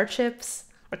Galaxy, Star Chips,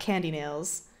 or Candy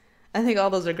Nails. I think all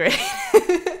those are great.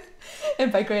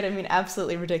 And by great, I mean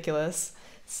absolutely ridiculous.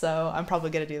 So I'm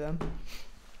probably gonna do them.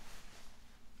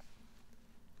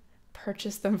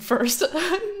 Purchase them first.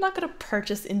 I'm not gonna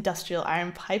purchase industrial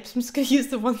iron pipes. I'm just gonna use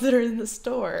the ones that are in the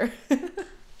store.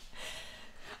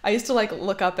 I used to like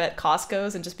look up at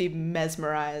Costco's and just be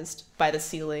mesmerized by the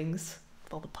ceilings,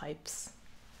 with all the pipes,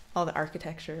 all the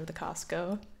architecture of the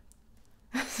Costco.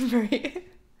 I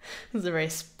was a very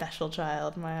special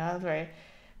child.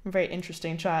 A very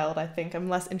interesting child, I think. I'm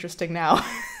less interesting now.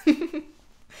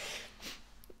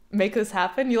 Make this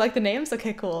happen? You like the names?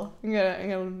 Okay, cool. I'm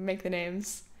gonna make the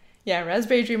names. Yeah,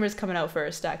 Raspberry Dreamer is coming out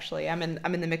first, actually. I'm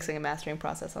in the mixing and mastering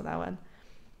process on that one.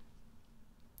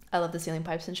 I love the ceiling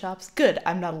pipes in shops. Good,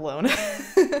 I'm not alone.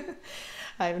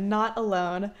 I'm not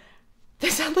alone. They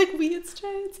sound like weed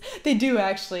strains. They do,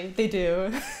 actually. They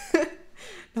do.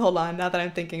 Hold on, now that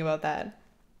I'm thinking about that.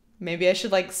 Maybe I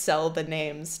should like sell the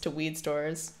names to weed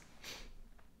stores.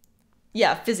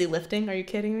 Yeah, Fizzy Lifting, are you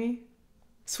kidding me?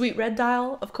 Sweet Red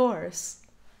Dial, of course.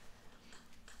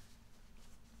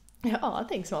 Yeah, oh,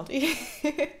 thanks, Malty.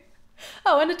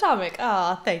 Oh, and Atomic.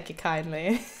 Oh, thank you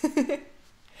kindly.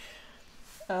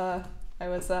 I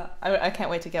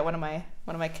can't wait to get one of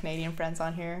my Canadian friends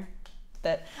on here.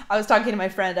 That I was talking to my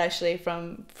friend actually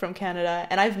from Canada,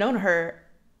 and I've known her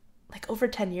like over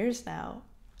 10 years now.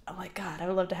 I'm like, God, I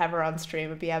would love to have her on stream.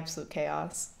 It'd be absolute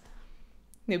chaos.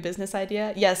 New business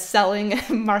idea? Yes,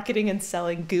 marketing and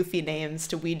selling goofy names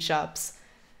to weed shops.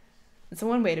 It's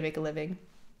one way to make a living.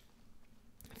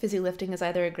 Fizzy Lifting is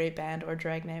either a great band or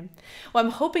drag name. Well,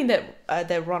 I'm hoping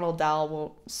that Ronald Dahl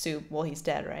won't sue. Well, he's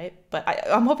dead, right? But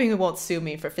I'm hoping he won't sue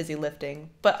me for Fizzy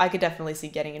Lifting. But I could definitely see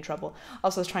getting in trouble.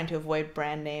 Also, I was trying to avoid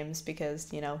brand names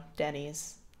because, you know,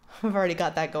 Denny's. I've already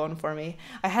got that going for me.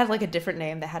 I had like a different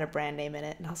name that had a brand name in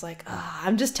it, and I was like,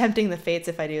 I'm just tempting the fates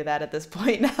if I do that at this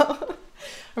point now.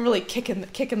 I'm really kicking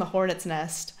the hornet's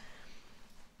nest.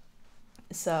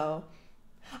 So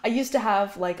I used to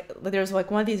have there was like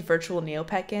one of these virtual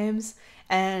Neopet games,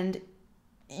 and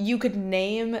you could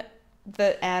name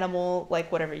the animal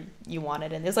like whatever you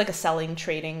wanted, and it was like a selling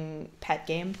trading pet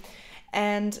game.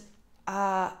 And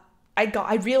I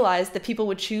realized that people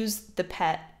would choose the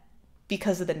pet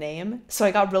because of the name, so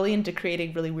I got really into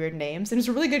creating really weird names, and it was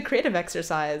a really good creative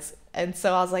exercise. And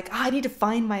so I was like, I need to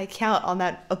find my account on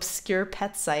that obscure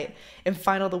pet site and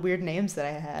find all the weird names that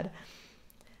I had.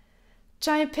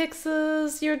 Giant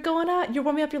Pixels, you're going out. You're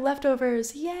warming up your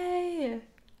leftovers. Yay!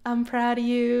 I'm proud of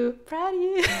you. Proud of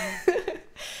you.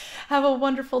 Have a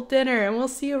wonderful dinner, and we'll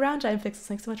see you around, Giant Pixels.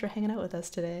 Thanks so much for hanging out with us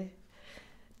today.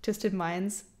 Twisted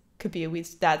Minds could be a weed.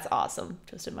 That's awesome.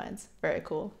 Twisted Minds. Very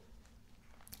cool.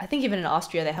 I think even in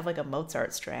Austria, they have like a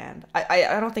Mozart strand.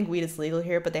 I don't think weed is legal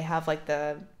here, but they have like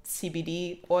the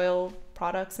CBD oil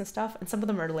products and stuff, and some of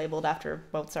them are labeled after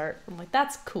Mozart. I'm like,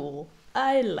 that's cool.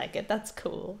 I like it. That's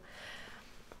cool.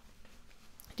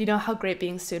 Do you know how great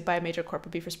being sued by a major corp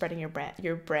would be for spreading your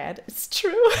brand? It's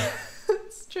true.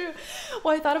 It's true.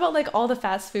 Well, I thought about like all the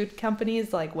fast food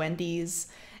companies like Wendy's,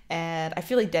 and I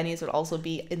feel like Denny's would also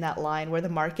be in that line where the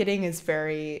marketing is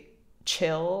very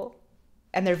chill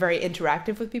and they're very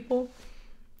interactive with people.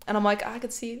 And I'm like, I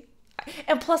could see.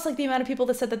 And plus, like, the amount of people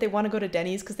that said that they want to go to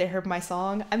Denny's because they heard my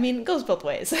song. I mean, it goes both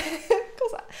ways.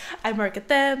 I market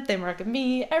them, they market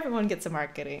me, everyone gets a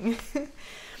marketing.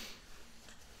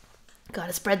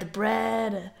 Gotta spread the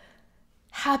bread.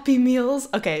 Happy Meals.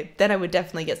 Okay, then I would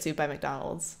definitely get sued by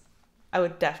McDonald's. I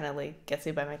would definitely get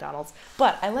sued by McDonald's.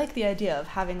 But I like the idea of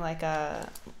having like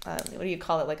what do you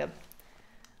call it? Like a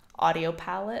audio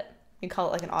palette. You call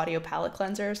it like an audio palette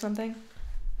cleanser or something.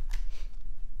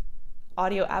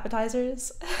 Audio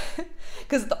appetizers.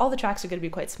 Because all the tracks are going to be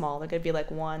quite small. They're going to be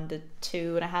like 1 to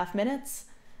 2.5 minutes.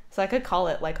 So I could call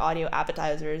it like audio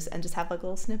appetizers and just have like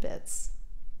little snippets.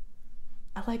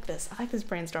 I like this. I like this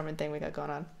brainstorming thing we got going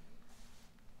on.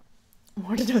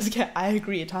 More to those get. I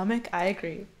agree. Atomic. I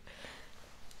agree.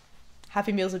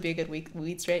 Happy Meals would be a good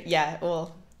weed straight. Yeah,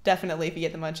 well, definitely if you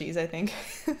get the munchies, I think.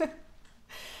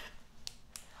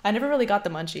 I never really got the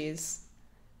munchies.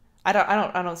 I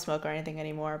don't smoke or anything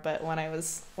anymore, but when I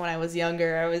was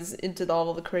younger, I was into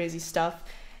all the crazy stuff,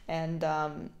 and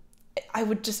I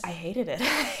hated it. I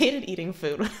hated eating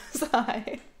food when I was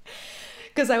high.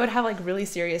 Because I would have like really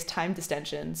serious time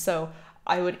distension. So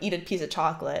I would eat a piece of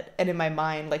chocolate, and in my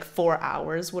mind, like 4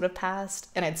 hours would have passed,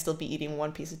 and I'd still be eating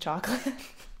one piece of chocolate.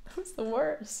 That was the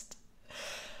worst.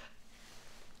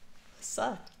 It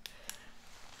sucked.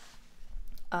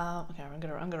 Okay, I'm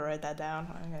gonna write that down.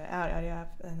 I'm gonna audio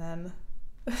app, and then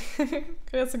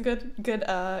got some good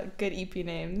EP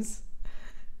names.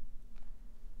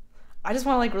 I just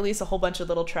want to like release a whole bunch of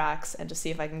little tracks and just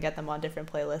see if I can get them on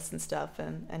different playlists and stuff,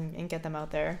 and get them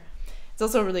out there. It's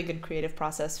also a really good creative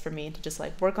process for me to just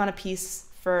like work on a piece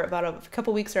for about a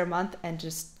couple weeks or a month and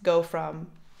just go from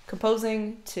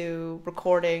composing to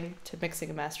recording to mixing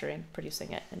and mastering,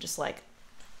 producing it, and just like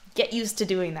get used to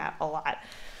doing that a lot.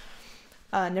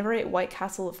 Never ate White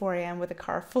Castle at 4 a.m. with a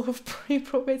car full of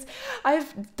pre-probates.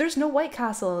 There's no White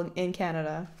Castle in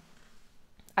Canada.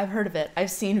 I've heard of it.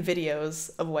 I've seen videos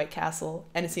of White Castle,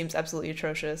 and it seems absolutely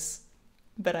atrocious,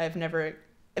 but I've never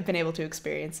been able to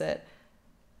experience it.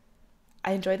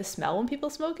 I enjoy the smell when people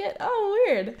smoke it. Oh,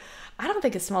 weird. I don't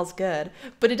think it smells good,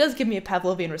 but it does give me a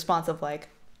Pavlovian response of like,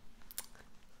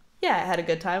 yeah, I had a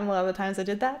good time a lot of the times I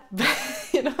did that, but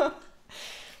you know,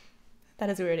 that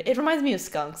is weird. It reminds me of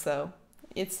skunks though.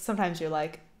 It's sometimes you're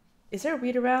like, is there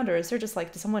weed around, or is there just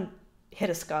like, did someone hit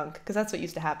a skunk? Because that's what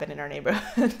used to happen in our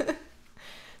neighborhood.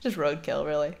 Just roadkill,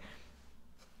 really.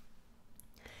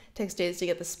 Takes days to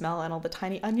get the smell and all the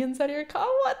tiny onions out of your car.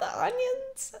 What, the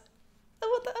onions?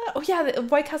 What the? Oh yeah, the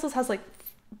White Castles has like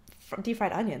deep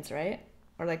fried onions, right?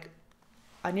 Or like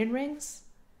onion rings.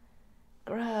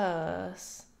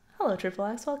 Gross. Hello, Triple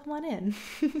X. Welcome on in.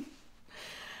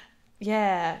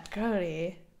 Yeah,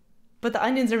 grody. But the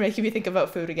onions are making me think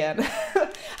about food again.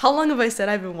 How long have I said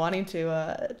I've been wanting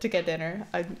to get dinner?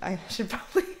 I should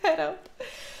probably head out.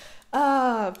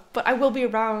 But I will be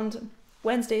around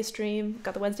Wednesday stream.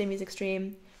 Got the Wednesday music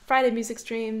stream, Friday music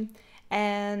stream,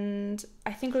 and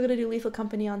I think we're gonna do Lethal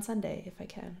Company on Sunday if I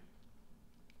can.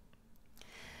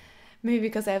 Maybe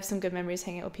because I have some good memories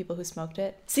hanging out with people who smoked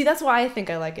it. See, that's why I think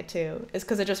I like it too. Is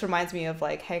because it just reminds me of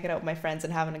like hanging out with my friends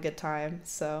and having a good time.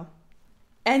 So,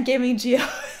 and gaming Geo.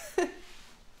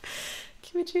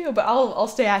 Gaming Geo. But I'll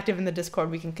stay active in the Discord.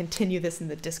 We can continue this in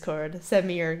the Discord. Send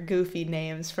me your goofy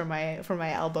names for my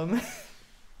album.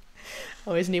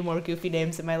 Always need more goofy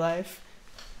names in my life.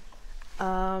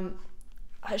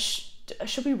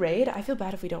 Should we raid? I feel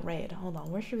bad if we don't raid. Hold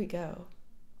on, where should we go?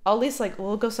 At least like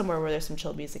we'll go somewhere where there's some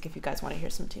chill music if you guys want to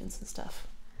hear some tunes and stuff.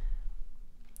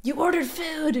 You ordered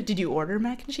food! Did you order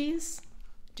mac and cheese?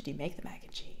 Did you make the mac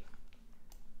and cheese?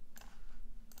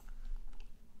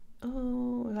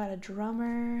 Oh, we got a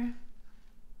drummer.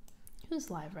 Who's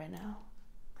live right now?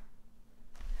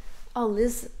 Oh,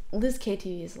 Liz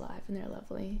KTV is live and they're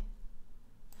lovely.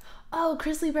 Oh,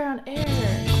 Grizzly Bear on air.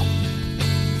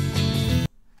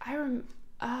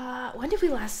 When did we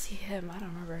last see him? I don't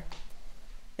remember.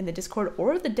 In the Discord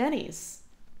or the Denny's.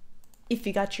 If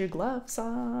you got your gloves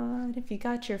on, if you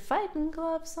got your fighting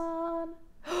gloves on.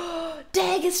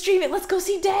 Dag is streaming. Let's go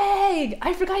see Dag.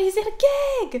 I forgot he's in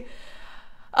a gig.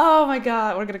 Oh my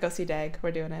god, we're gonna go see Dag.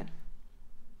 We're doing it.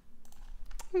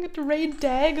 We get to raid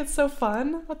Dag. It's so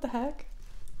fun. What the heck?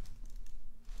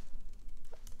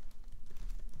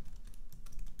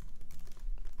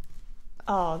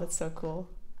 Oh, that's so cool.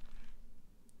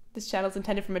 This channel's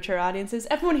intended for mature audiences.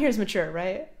 Everyone here is mature,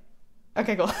 right?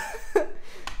 Okay, cool.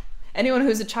 Anyone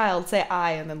who's a child, say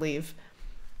I and then leave.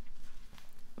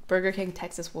 Burger King,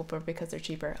 Texas Whopper because they're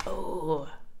cheaper. Oh,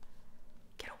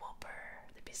 get a Whopper.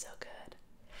 That'd be so good.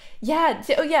 Yeah,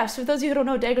 oh yeah, so for those of you who don't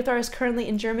know, Daggerthar is currently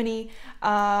in Germany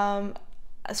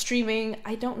streaming.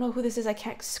 I don't know who this is. I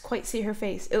can't quite see her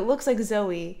face. It looks like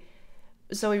Zoe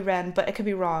Wren, but it could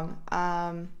be wrong.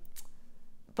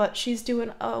 But she's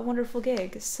doing a wonderful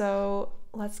gig, so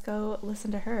let's go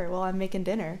listen to her while I'm making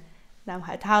dinner. Now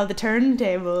how the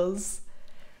turntables.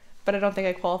 But I don't think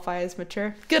I qualify as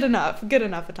mature. Good enough,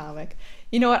 Atomic.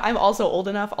 You know what? I'm also old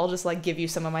enough. I'll just like give you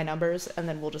some of my numbers, and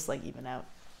then we'll just like even out.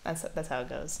 That's how it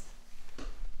goes.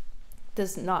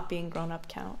 Does not being grown up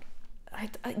count?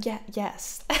 Yeah,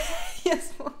 yes,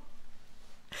 yes.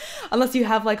 Unless you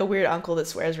have like a weird uncle that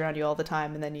swears around you all the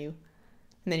time, and then you're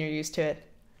used to it.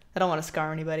 I don't want to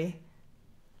scar anybody.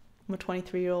 I'm a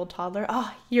 23-year-old toddler.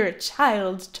 Oh, you're a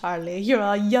child, Charlie. You're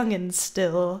a youngin'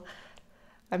 still.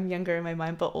 I'm younger in my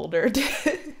mind, but older.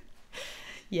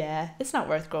 Yeah, it's not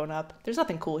worth growing up. There's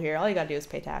nothing cool here. All you gotta do is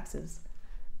pay taxes.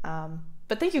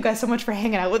 But thank you guys so much for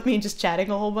hanging out with me and just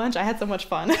chatting a whole bunch. I had so much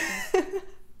fun.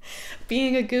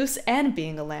 Being a goose and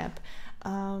being a lamp.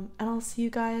 And I'll see you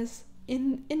guys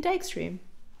in Dagstream.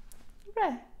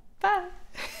 Right. Bye.